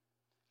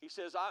 He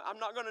says, I'm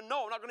not going to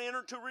know. I'm not going to enter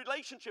into a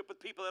relationship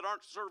with people that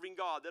aren't serving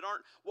God, that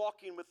aren't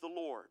walking with the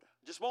Lord.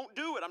 Just won't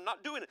do it. I'm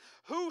not doing it.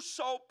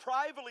 Whoso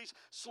privately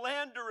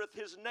slandereth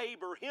his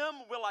neighbor,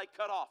 him will I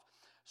cut off.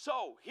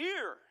 So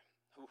here,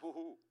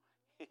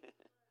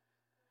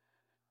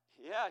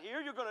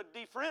 here you're going to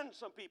defriend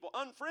some people,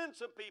 unfriend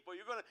some people.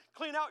 You're going to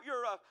clean out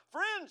your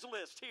friends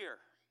list here.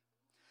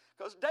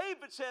 Because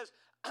David says,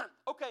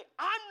 okay,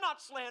 I'm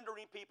not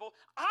slandering people.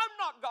 I'm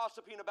not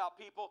gossiping about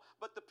people,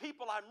 but the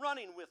people I'm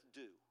running with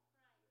do.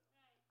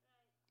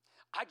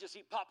 I just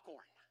eat popcorn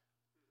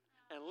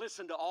and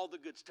listen to all the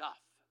good stuff.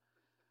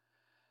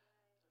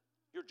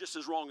 You're just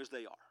as wrong as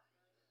they are.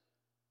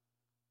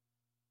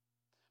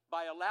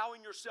 By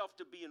allowing yourself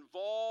to be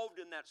involved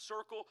in that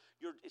circle,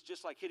 it's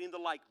just like hitting the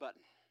like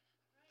button.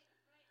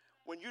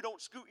 When you don't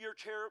scoot your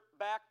chair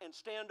back and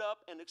stand up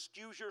and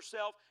excuse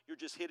yourself, you're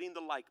just hitting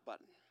the like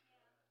button.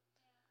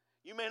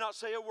 You may not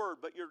say a word,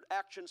 but your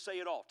actions say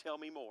it all. Tell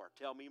me more,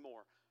 tell me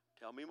more,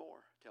 tell me more,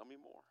 tell me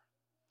more.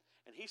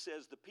 And he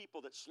says the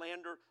people that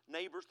slander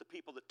neighbors, the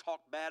people that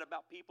talk bad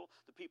about people,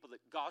 the people that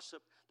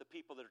gossip, the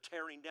people that are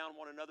tearing down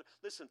one another.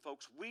 Listen,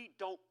 folks, we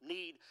do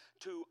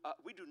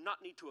not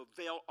need to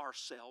avail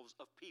ourselves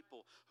of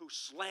people who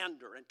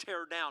slander and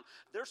tear down.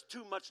 There's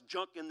too much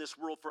junk in this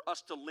world for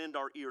us to lend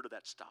our ear to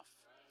that stuff.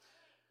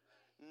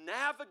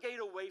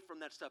 Navigate away from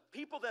that stuff.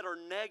 People that are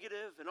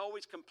negative and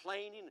always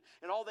complaining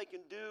and all they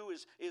can do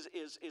is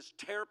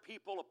tear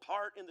people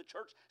apart in the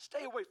church.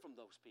 Stay away from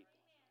those people.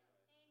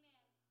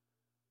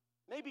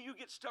 Maybe you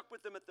get stuck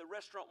with them at the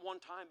restaurant one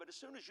time, but as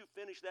soon as you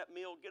finish that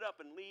meal, get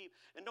up and leave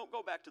and don't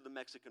go back to the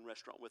Mexican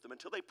restaurant with them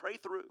until they pray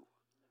through.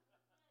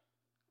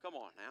 Come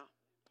on now.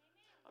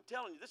 I'm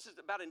telling you, this is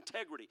about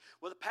integrity.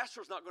 Well, the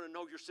pastor's not going to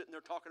know you're sitting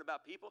there talking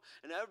about people,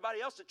 and everybody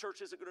else at church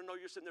isn't going to know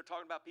you're sitting there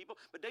talking about people.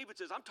 But David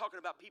says, I'm talking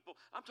about people.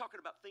 I'm talking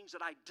about things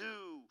that I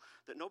do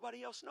that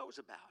nobody else knows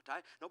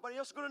about. Nobody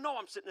else is going to know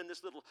I'm sitting in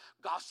this little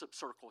gossip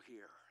circle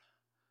here.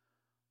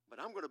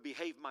 But I'm going to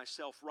behave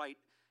myself right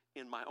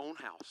in my own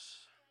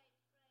house.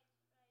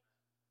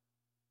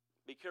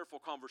 Be careful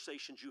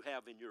conversations you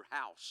have in your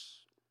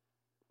house.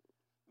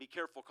 Be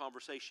careful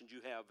conversations you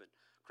have at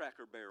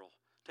Cracker Barrel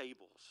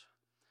tables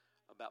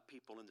about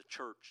people in the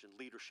church and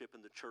leadership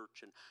in the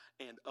church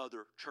and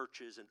other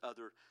churches and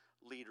other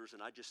leaders.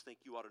 And I just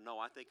think you ought to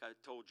know. I think I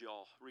told you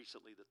all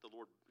recently that the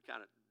Lord kind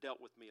of dealt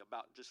with me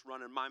about just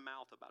running my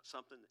mouth about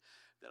something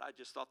that I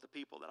just thought the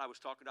people that I was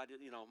talking to,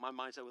 my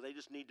mind said, well, they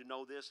just need to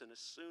know this. And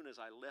as soon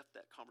as I left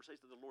that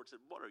conversation, the Lord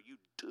said, what are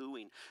you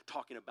doing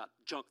talking about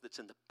junk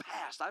that's in the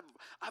past?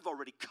 I've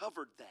already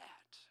covered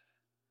that.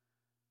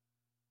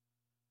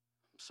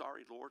 I'm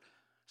sorry, Lord.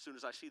 As soon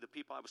as I see the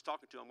people I was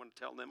talking to, I'm going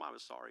to tell them I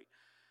was sorry.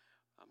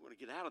 I'm going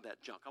to get out of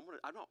that junk.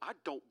 I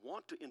don't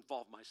want to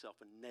involve myself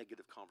in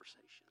negative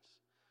conversations.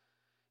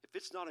 If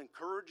it's not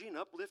encouraging,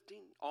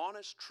 uplifting,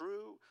 honest,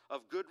 true,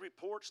 of good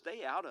report,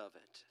 stay out of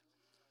it.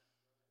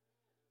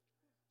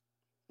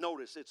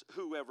 Notice it's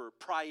whoever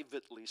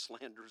privately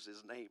slanders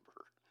his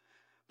neighbor.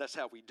 That's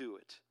how we do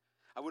it.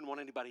 I wouldn't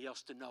want anybody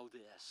else to know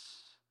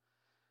this.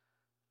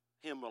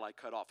 Him will I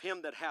cut off.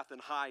 Him that hath an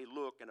high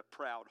look and a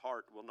proud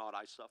heart will not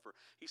I suffer.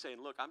 He's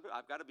saying, look,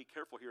 I've got to be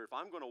careful here. If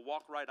I'm going to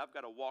walk right, I've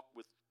got to walk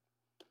with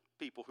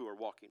people who are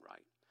walking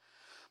right.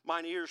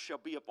 Mine ears shall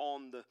be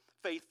upon the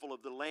faithful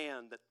of the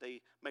land, that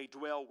they may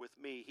dwell with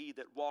me. He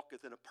that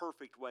walketh in a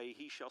perfect way,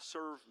 he shall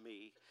serve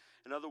me.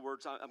 In other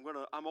words,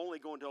 I'm only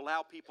going to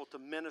allow people to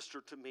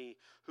minister to me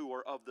who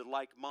are of the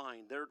like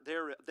mind.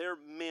 They're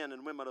men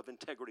and women of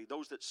integrity.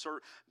 Those that serve.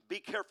 Be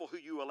careful who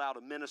you allow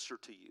to minister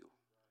to you.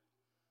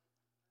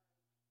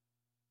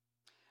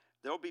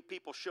 There will be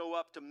people show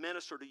up to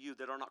minister to you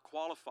that are not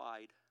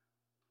qualified.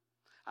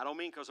 I don't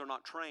mean because they're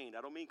not trained.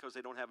 I don't mean because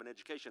they don't have an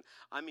education.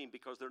 I mean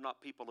because they're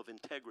not people of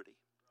integrity.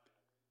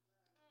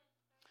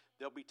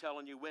 They'll be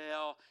telling you,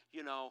 well,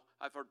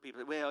 I've heard people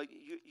say, well,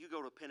 you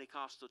go to a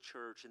Pentecostal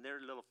church and they're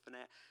a little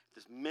fanatic.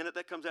 This minute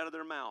that comes out of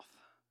their mouth,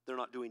 they're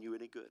not doing you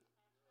any good.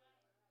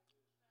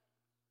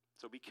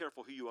 So be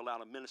careful who you allow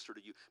to minister to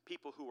you.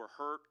 People who are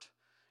hurt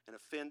and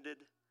offended,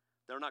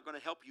 they're not going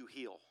to help you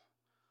heal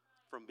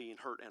from being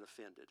hurt and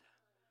offended.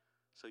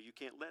 So you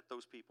can't let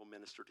those people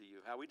minister to you.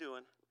 How we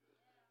doing?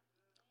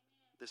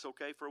 This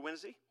okay for a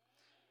Wednesday?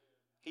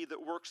 He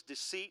that works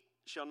deceit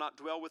shall not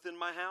dwell within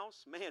my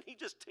house. Man, he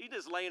just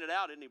laying it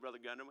out, isn't he, Brother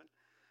Gunderman?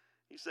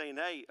 He's saying,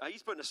 hey,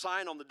 he's putting a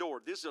sign on the door.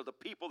 These are the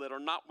people that are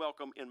not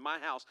welcome in my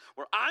house,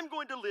 where I'm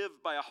going to live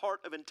by a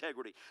heart of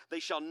integrity. They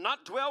shall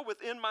not dwell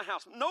within my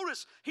house.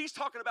 Notice he's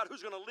talking about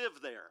who's going to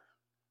live there.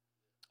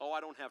 Oh,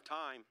 I don't have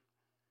time.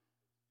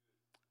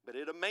 But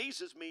it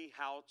amazes me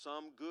how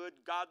some good,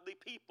 godly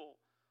people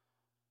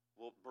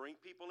will bring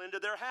people into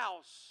their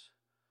house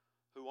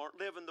who aren't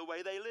living the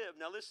way they live.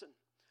 Now listen,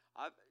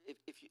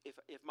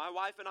 if my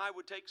wife and I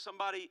would take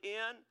somebody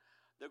in,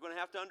 they're going to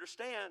have to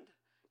understand,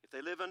 if If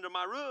they live under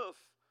my roof,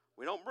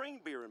 we don't bring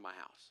beer in my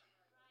house.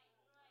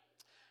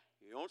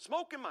 You don't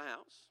smoke in my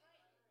house.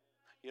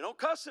 You don't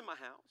cuss in my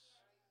house.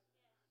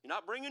 You're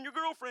not bringing your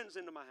girlfriends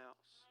into my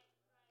house.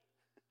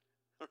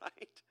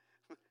 Right?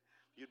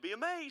 You'd be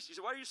amazed. You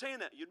say, why are you saying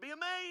that? You'd be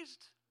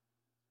amazed.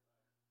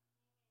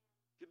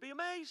 You'd be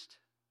amazed.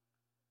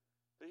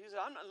 But he said,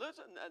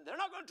 listen, they're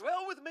not going to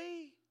dwell with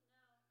me.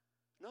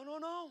 No.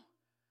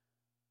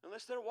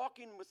 Unless they're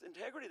walking with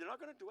integrity, they're not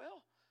going to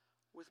dwell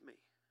with me.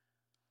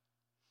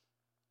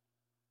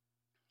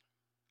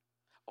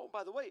 Oh,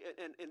 by the way,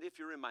 and if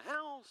you're in my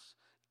house,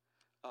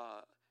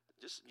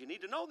 you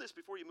need to know this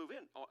before you move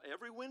in.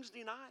 Every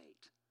Wednesday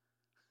night,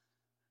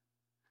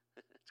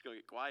 it's going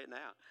to get quiet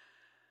now.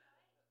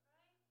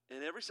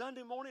 And every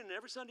Sunday morning and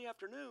every Sunday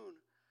afternoon,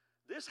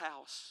 this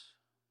house,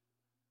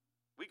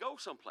 we go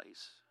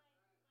someplace.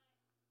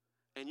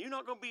 And you're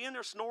not going to be in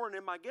there snoring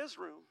in my guest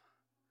room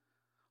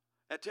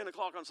at 10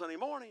 o'clock on Sunday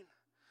morning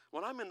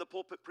when I'm in the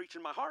pulpit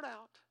preaching my heart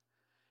out.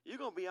 You're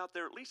going to be out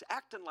there at least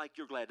acting like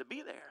you're glad to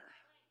be there.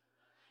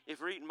 If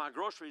you're eating my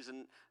groceries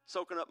and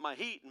soaking up my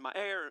heat and my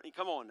air,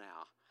 come on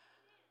now.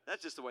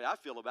 That's just the way I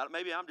feel about it.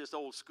 Maybe I'm just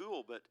old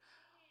school, but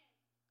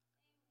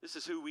this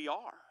is who we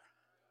are.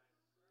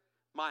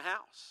 My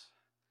house.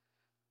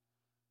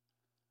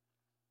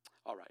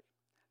 All right.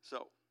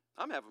 So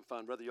I'm having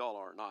fun, whether y'all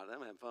are or not.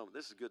 I'm having fun.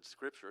 This is good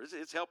scripture.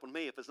 It's helping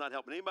me. If it's not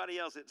helping anybody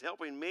else, it's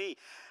helping me.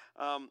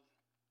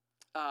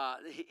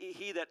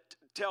 He that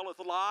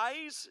telleth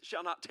lies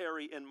shall not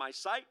tarry in my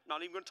sight.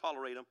 Not even going to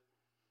tolerate them.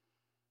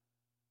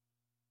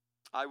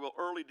 I will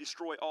early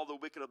destroy all the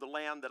wicked of the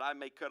land, that I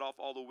may cut off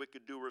all the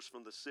wicked doers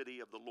from the city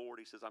of the Lord.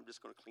 He says, I'm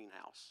just going to clean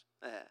house.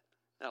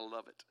 I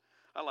love it.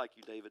 I like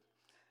you, David.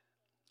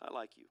 I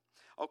like you.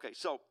 Okay,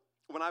 so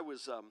when I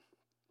was,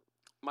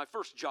 my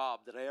first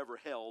job that I ever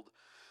held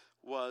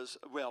was,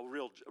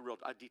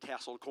 I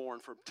detasseled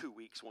corn for 2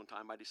 weeks one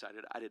time. I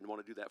decided I didn't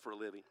want to do that for a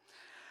living.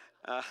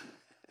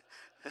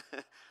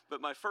 But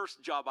my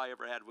first job I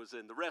ever had was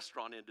in the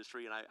restaurant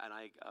industry, and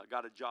I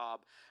got a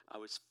job. I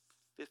was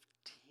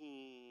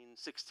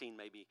 16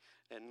 maybe,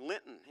 in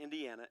Linton,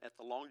 Indiana, at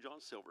the Long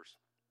John Silver's.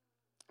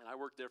 And I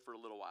worked there for a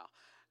little while.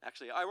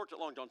 Actually, I worked at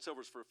Long John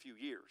Silver's for a few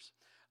years,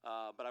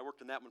 but I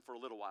worked in that one for a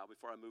little while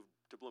before I moved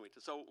to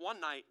Bloomington. So one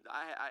night,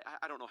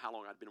 I don't know how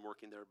long I'd been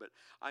working there, but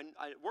I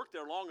worked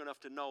there long enough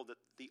to know that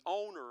the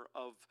owner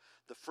of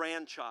the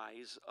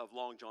franchise of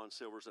Long John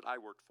Silver's that I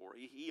worked for,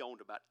 he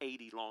owned about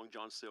 80 Long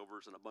John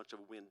Silver's and a bunch of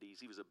Wendy's.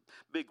 He was a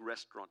big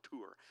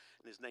restaurateur,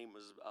 and his name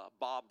was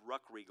Bob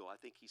Ruckriegel. I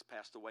think he's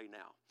passed away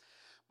now.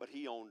 But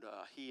he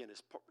and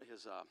his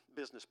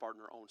business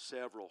partner owned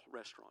several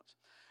restaurants.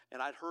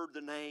 And I'd heard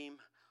the name,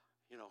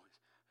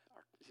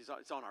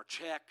 it's on our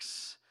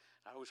checks.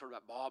 I always heard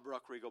about Bob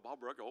Ruckriegel. Bob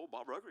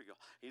Ruckriegel.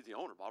 He's the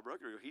owner, Bob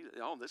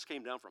Ruckriegel. This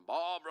came down from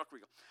Bob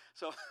Ruckriegel.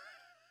 So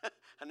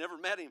I never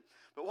met him.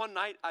 But one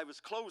night I was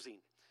closing,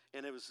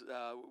 and it was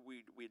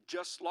we had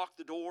just locked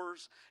the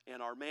doors,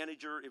 and our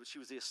manager, she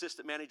was the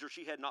assistant manager.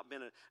 She had not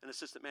been an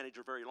assistant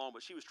manager very long,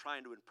 but she was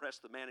trying to impress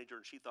the manager,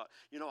 and she thought,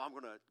 I'm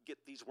going to get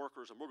these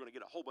workers, and we're going to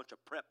get a whole bunch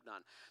of prep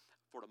done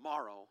for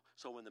tomorrow,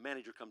 so when the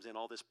manager comes in,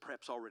 all this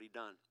prep's already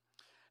done.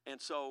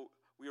 And so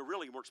we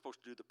really weren't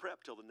supposed to do the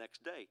prep till the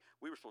next day.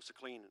 We were supposed to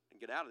clean and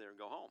get out of there and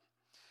go home.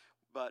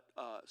 But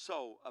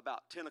so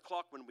about 10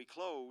 o'clock when we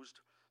closed,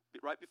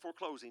 right before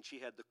closing, she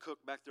had the cook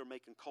back there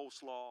making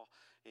coleslaw.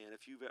 And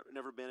if you've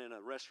never been in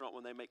a restaurant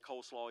when they make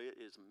coleslaw, it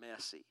is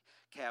messy.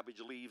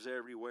 Cabbage leaves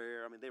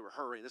everywhere. I mean, they were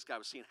hurrying. This guy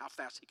was seeing how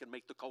fast he could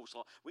make the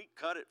coleslaw. We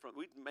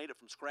made it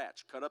from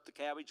scratch. Cut up the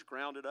cabbage,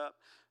 ground it up,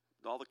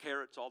 all the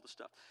carrots, all the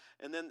stuff.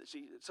 And then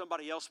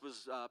somebody else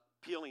was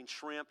peeling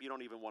shrimp. You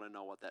don't even want to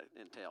know what that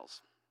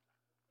entails.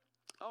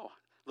 Oh,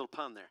 little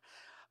pun there.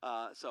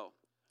 So,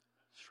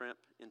 shrimp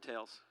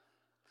entails.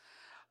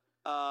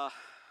 I'm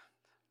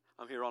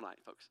here all night,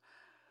 folks.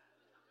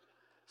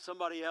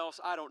 Somebody else,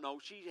 I don't know,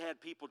 she had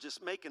people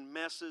just making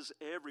messes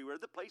everywhere.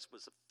 The place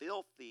was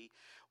filthy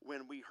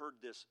when we heard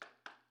this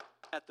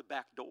at the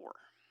back door.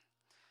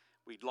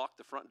 We'd locked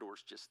the front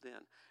doors just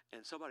then.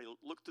 And somebody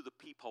looked through the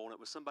peephole, and it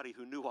was somebody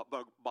who knew what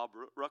Bob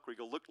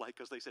Ruckriegel looked like,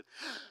 because they said,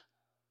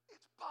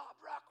 it's Bob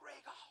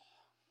Ruckriegel.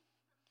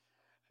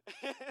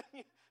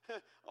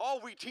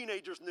 All we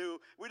teenagers knew,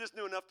 we just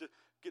knew enough to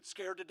get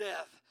scared to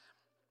death.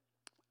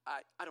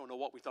 I don't know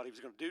what we thought he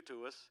was going to do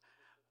to us.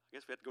 I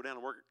guess we had to go down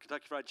and work at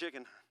Kentucky Fried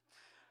Chicken.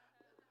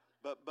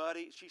 But,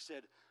 buddy, she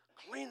said,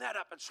 clean that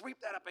up and sweep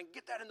that up and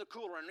get that in the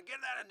cooler and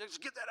get that and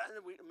just get that out.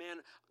 And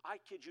man, I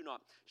kid you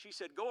not. She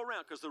said, go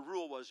around, because the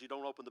rule was you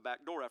don't open the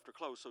back door after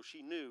close, so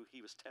she knew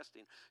he was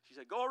testing. She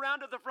said, go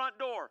around to the front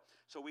door.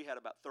 So we had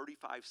about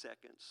 35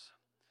 seconds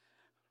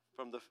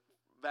from the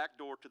back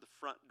door to the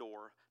front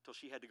door till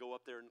she had to go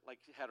up there and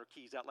had her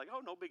keys out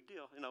no big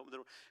deal,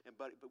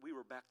 but we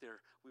were back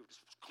there, we were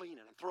just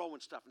cleaning and throwing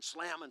stuff and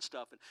slamming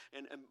stuff,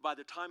 and by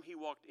the time he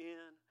walked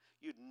in,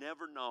 you'd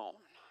never known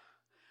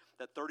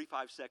that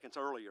 35 seconds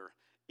earlier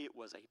it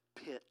was a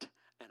pit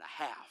and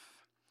a half.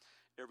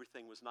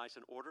 Everything was nice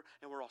and order,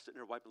 and we're all sitting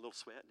there wiping a little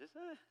sweat, just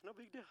no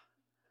big deal.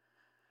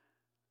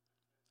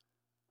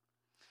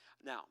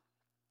 Now,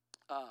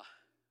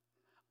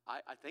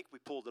 I think we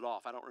pulled it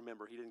off. I don't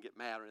remember. He didn't get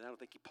mad or anything. I don't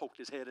think he poked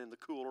his head in the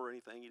cooler or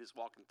anything. He just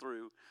walking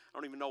through. I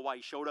don't even know why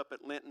he showed up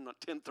at Linton at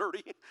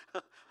 10:30.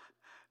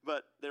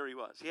 But there he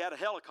was. He had a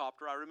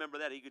helicopter. I remember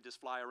that. He could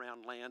just fly around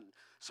and land.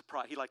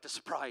 He liked to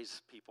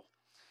surprise people.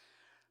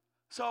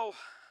 So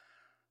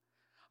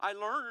I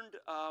learned,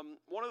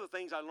 one of the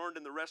things I learned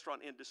in the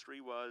restaurant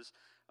industry was,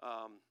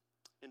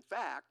 in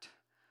fact,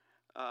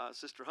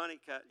 Sister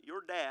Honeycutt,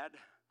 your dad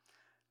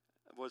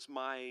was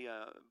my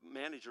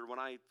manager when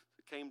I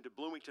came to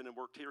Bloomington and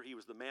worked here. He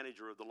was the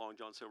manager of the Long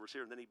John Silver's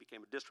here, and then he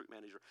became a district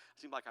manager. It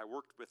seemed like I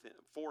worked with him,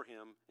 for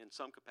him in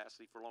some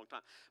capacity for a long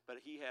time. But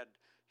he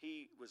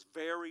was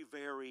very,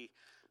 very,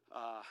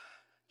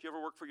 did you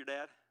ever work for your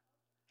dad?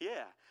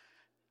 Yeah.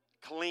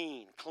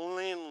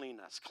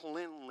 Cleanliness,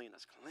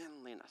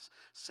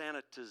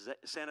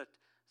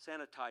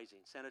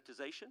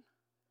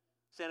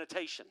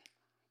 sanitation.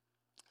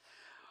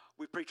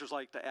 We preachers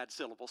like to add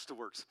syllables to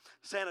words.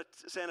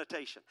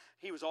 Sanitation.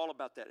 He was all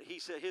about that. He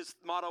said his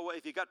motto,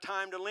 if you got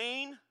time to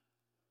lean,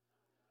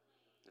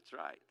 that's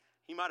right.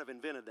 He might have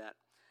invented that.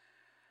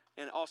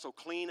 And also,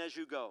 clean as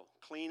you go.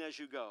 Clean as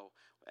you go.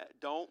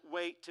 Don't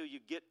wait till you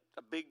get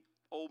a big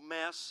old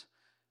mess.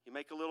 You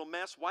make a little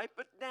mess, wipe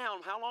it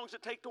down. How long does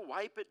it take to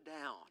wipe it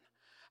down?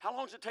 How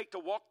long does it take to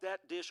walk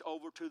that dish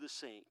over to the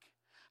sink?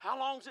 How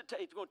long does it take?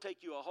 It's going to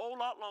take you a whole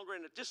lot longer,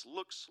 and it just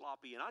looks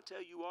sloppy. And I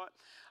tell you what,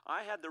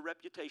 I had the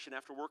reputation,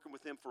 after working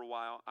with them for a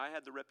while, I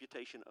had the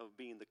reputation of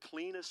being the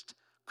cleanest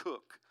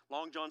cook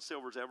Long John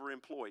Silver's ever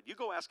employed. You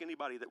go ask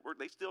anybody that worked,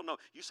 they still know.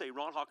 You say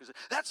Ron Hawkins,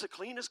 that's the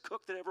cleanest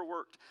cook that ever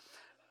worked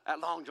at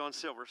Long John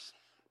Silver's.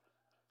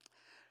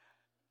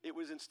 It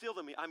was instilled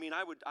in me. I mean,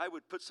 I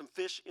would put some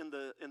fish in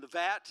the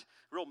vat,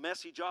 real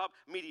messy job,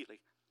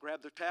 immediately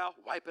grab the towel,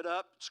 wipe it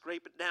up,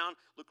 scrape it down,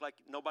 look like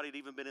nobody had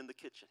even been in the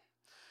kitchen,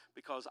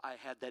 because I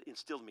had that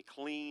instilled in me,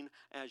 clean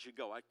as you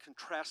go. I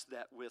contrast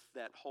that with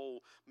that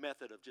whole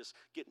method of just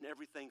getting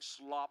everything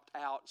slopped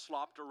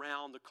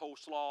around, the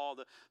coleslaw,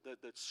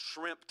 the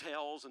shrimp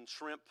tails and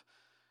shrimp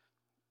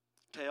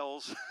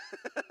tails.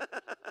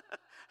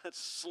 That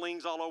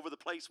slings all over the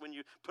place when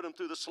you put them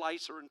through the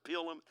slicer and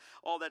peel them,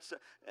 all that stuff.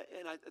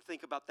 And I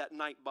think about that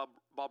night Bob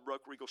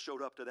Bruckriegel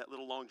showed up to that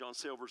little Long John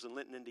Silver's in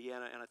Linton,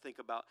 Indiana, and I think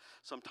about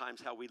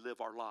sometimes how we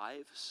live our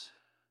lives.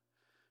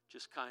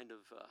 Just kind of,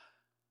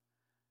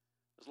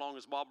 as long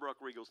as Bob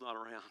Bruckriegel's not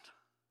around,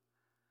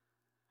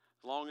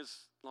 as long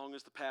as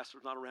the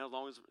pastor's not around, as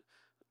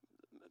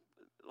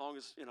long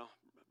as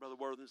Brother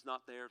Worthen's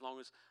not there, as long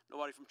as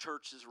nobody from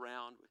church is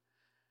around.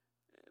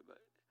 But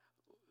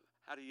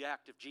how do you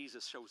act if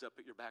Jesus shows up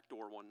at your back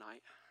door one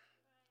night?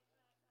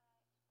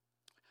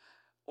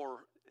 Or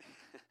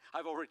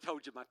I've already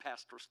told you my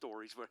pastoral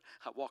stories where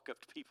I walk up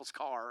to people's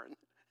car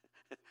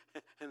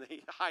and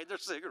they hide their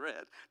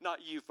cigarette. Not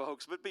you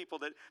folks, but people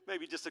that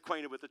maybe just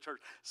acquainted with the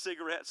church.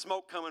 Cigarette,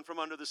 smoke coming from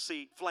under the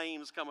seat,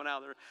 flames coming out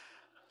of their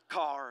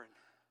car. And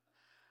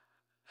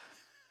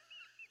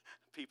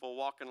people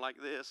walking like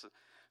this and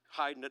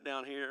hiding it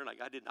down here. Like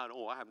I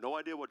have no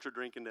idea what you're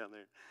drinking down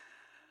there.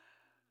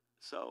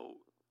 So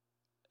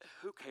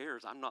who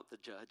cares? I'm not the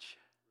judge.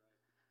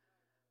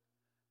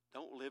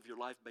 Don't live your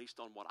life based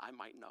on what I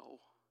might know,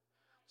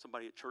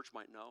 somebody at church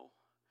might know.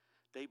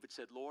 David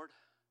said, Lord,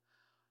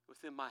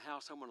 within my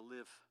house, I want to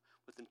live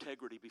with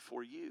integrity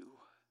before you.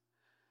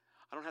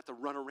 I don't have to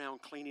run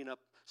around cleaning up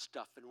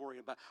stuff and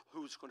worrying about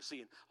who's going to see,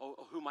 and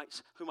who might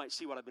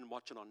see what I've been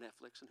watching on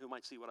Netflix, and who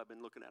might see what I've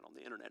been looking at on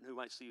the internet, and who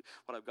might see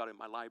what I've got in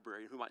my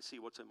library, and who might see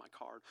what's in my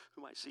card,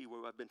 who might see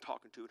where I've been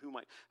talking to, and who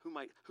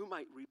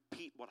might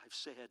repeat what I've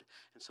said.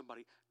 And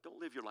somebody, don't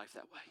live your life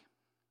that way.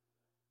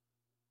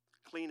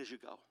 Clean as you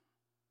go.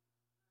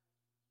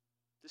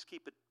 Just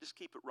keep it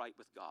right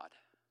with God.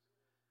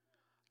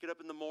 Get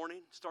up in the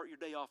morning, start your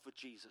day off with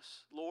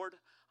Jesus. Lord,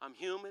 I'm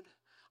human.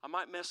 I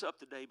might mess up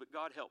today, but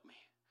God help me.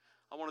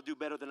 I want to do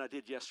better than I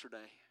did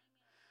yesterday.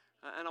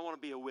 And I want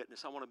to be a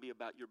witness. I want to be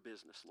about your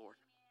business, Lord.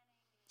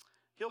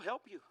 He'll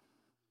help you.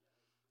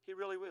 He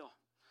really will.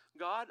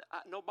 God,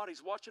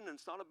 nobody's watching, and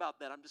it's not about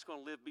that. I'm just going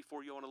to live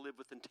before you. I want to live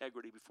with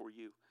integrity before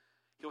you.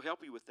 He'll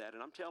help you with that.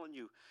 And I'm telling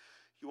you,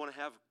 you want to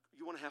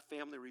have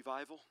family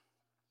revival?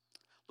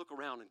 Look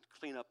around and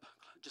clean up.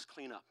 Just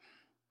clean up.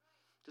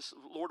 Just,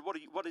 Lord,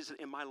 what is it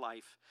in my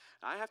life?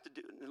 I have to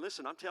do, and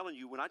listen, I'm telling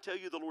you, when I tell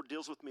you the Lord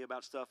deals with me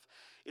about stuff,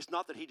 it's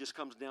not that he just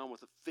comes down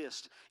with a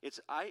fist. It's,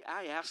 I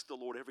ask the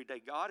Lord every day,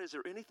 God, is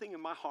there anything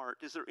in my heart?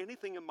 Is there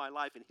anything in my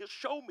life? And he'll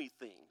show me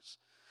things.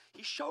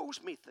 He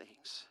shows me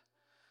things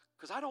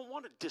because I don't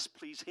want to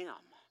displease him.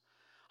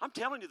 I'm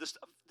telling you,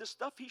 the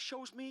stuff he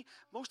shows me,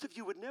 most of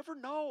you would never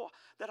know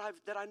that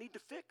I need to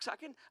fix.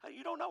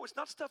 You don't know. It's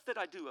not stuff that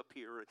I do up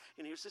here.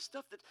 And here's this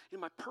stuff that in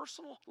my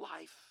personal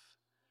life.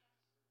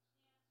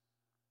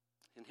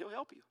 And he'll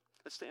help you.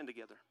 Let's stand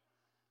together.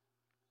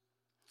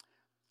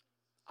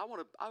 I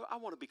want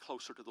to be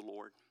closer to the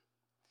Lord,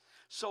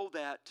 so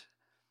that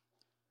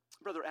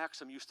Brother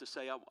Axum used to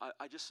say,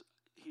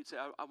 he'd say,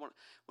 I want.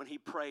 When he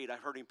prayed, I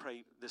heard him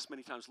pray this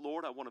many times.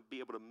 Lord, I want to be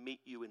able to meet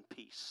you in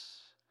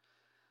peace.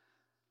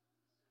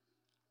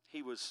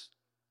 He was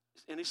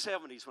in his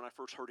 70s when I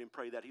first heard him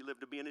pray that. He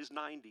lived to be in his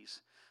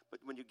 90s. But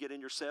when you get in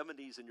your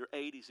 70s and your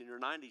 80s and your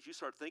 90s, you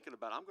start thinking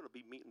about, I'm going to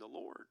be meeting the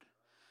Lord.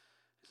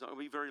 It's not going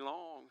to be very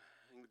long.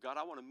 And God,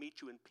 I want to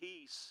meet you in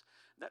peace.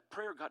 That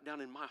prayer got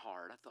down in my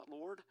heart. I thought,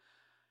 Lord,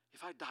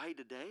 if I die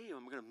today,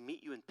 I'm going to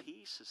meet you in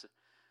peace.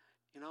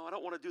 I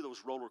don't want to do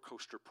those roller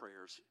coaster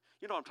prayers.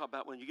 You know what I'm talking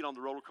about, when you get on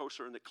the roller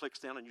coaster and it clicks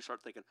down and you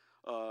start thinking,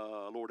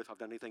 Lord, if I've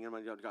done anything in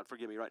my God,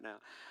 forgive me right now.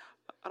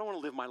 I don't want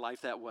to live my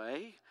life that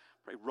way.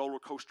 Pray roller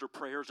coaster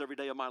prayers every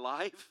day of my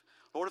life.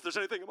 Lord, if there's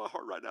anything in my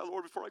heart right now,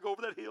 Lord, before I go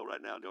over that hill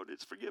right now, Lord,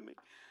 just forgive me.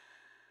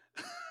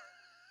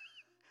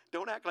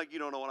 Don't act like you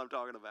don't know what I'm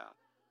talking about.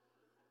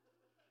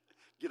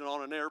 Getting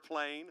on an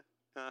airplane.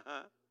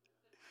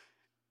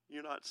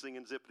 You're not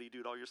singing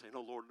zippity-doo. All you're saying,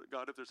 oh, Lord,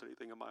 God, if there's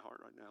anything in my heart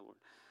right now, Lord.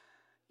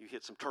 You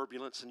hit some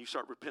turbulence and you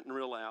start repenting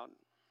real loud.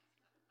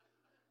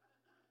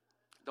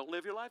 Don't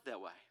live your life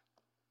that way.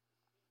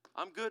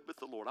 I'm good with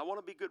the Lord. I want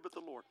to be good with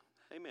the Lord.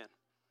 Amen.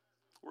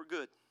 We're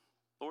good.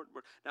 Lord,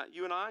 now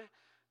you and I'm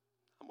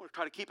going to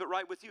try to keep it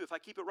right with you. If I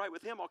keep it right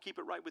with him, I'll keep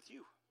it right with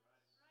you.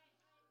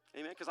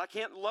 Amen. Because I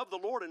can't love the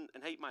Lord and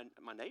hate my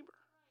neighbor.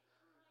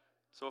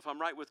 So if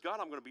I'm right with God,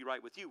 I'm going to be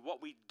right with you.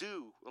 What we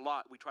do a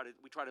lot, we try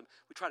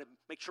to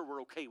make sure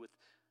we're okay with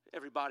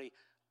everybody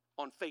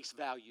on face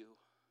value.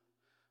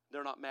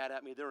 They're not mad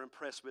at me. They're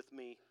impressed with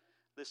me.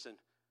 Listen,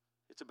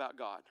 it's about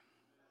God.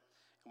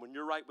 And when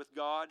you're right with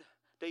God,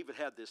 David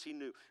had this. He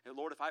knew, and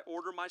Lord, if I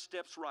order my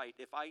steps right,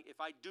 if I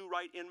do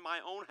right in my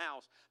own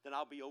house, then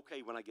I'll be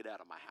okay when I get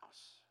out of my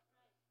house.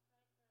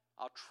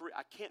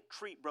 I can't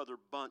treat Brother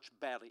Bunch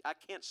badly. I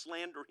can't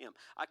slander him.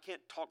 I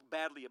can't talk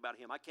badly about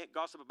him. I can't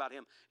gossip about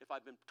him if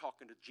I've been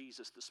talking to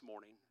Jesus this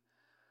morning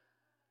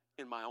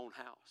in my own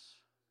house.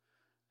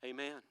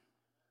 Amen.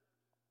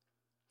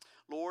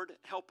 Lord,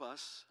 help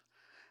us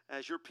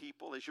as your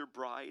people, as your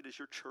bride, as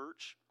your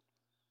church.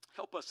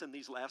 Help us in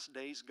these last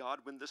days, God,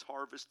 when this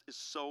harvest is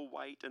so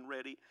white and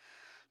ready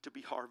to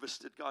be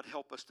harvested. God,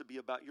 help us to be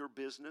about your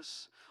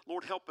business.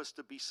 Lord, help us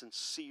to be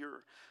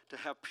sincere, to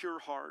have pure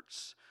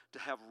hearts, to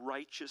have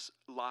righteous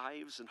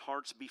lives and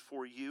hearts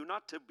before you,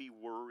 not to be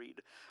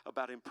worried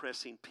about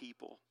impressing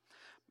people,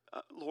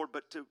 Lord,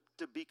 but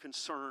to be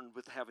concerned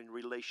with having a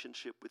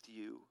relationship with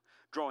you,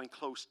 drawing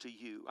close to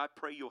you. I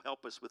pray you'll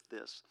help us with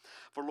this.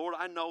 For Lord,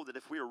 I know that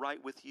if we are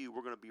right with you,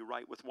 we're going to be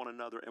right with one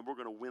another, and we're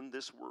going to win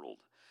this world.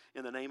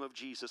 In the name of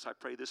Jesus, I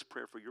pray this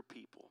prayer for your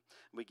people.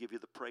 And we give you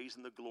the praise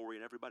and the glory.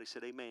 And everybody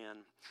said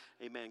amen.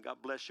 Amen. God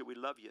bless you. We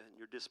love you. And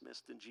you're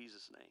dismissed in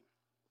Jesus' name.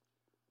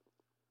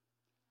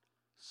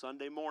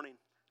 Sunday morning,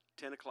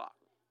 10 o'clock.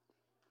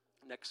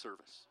 Next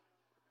service.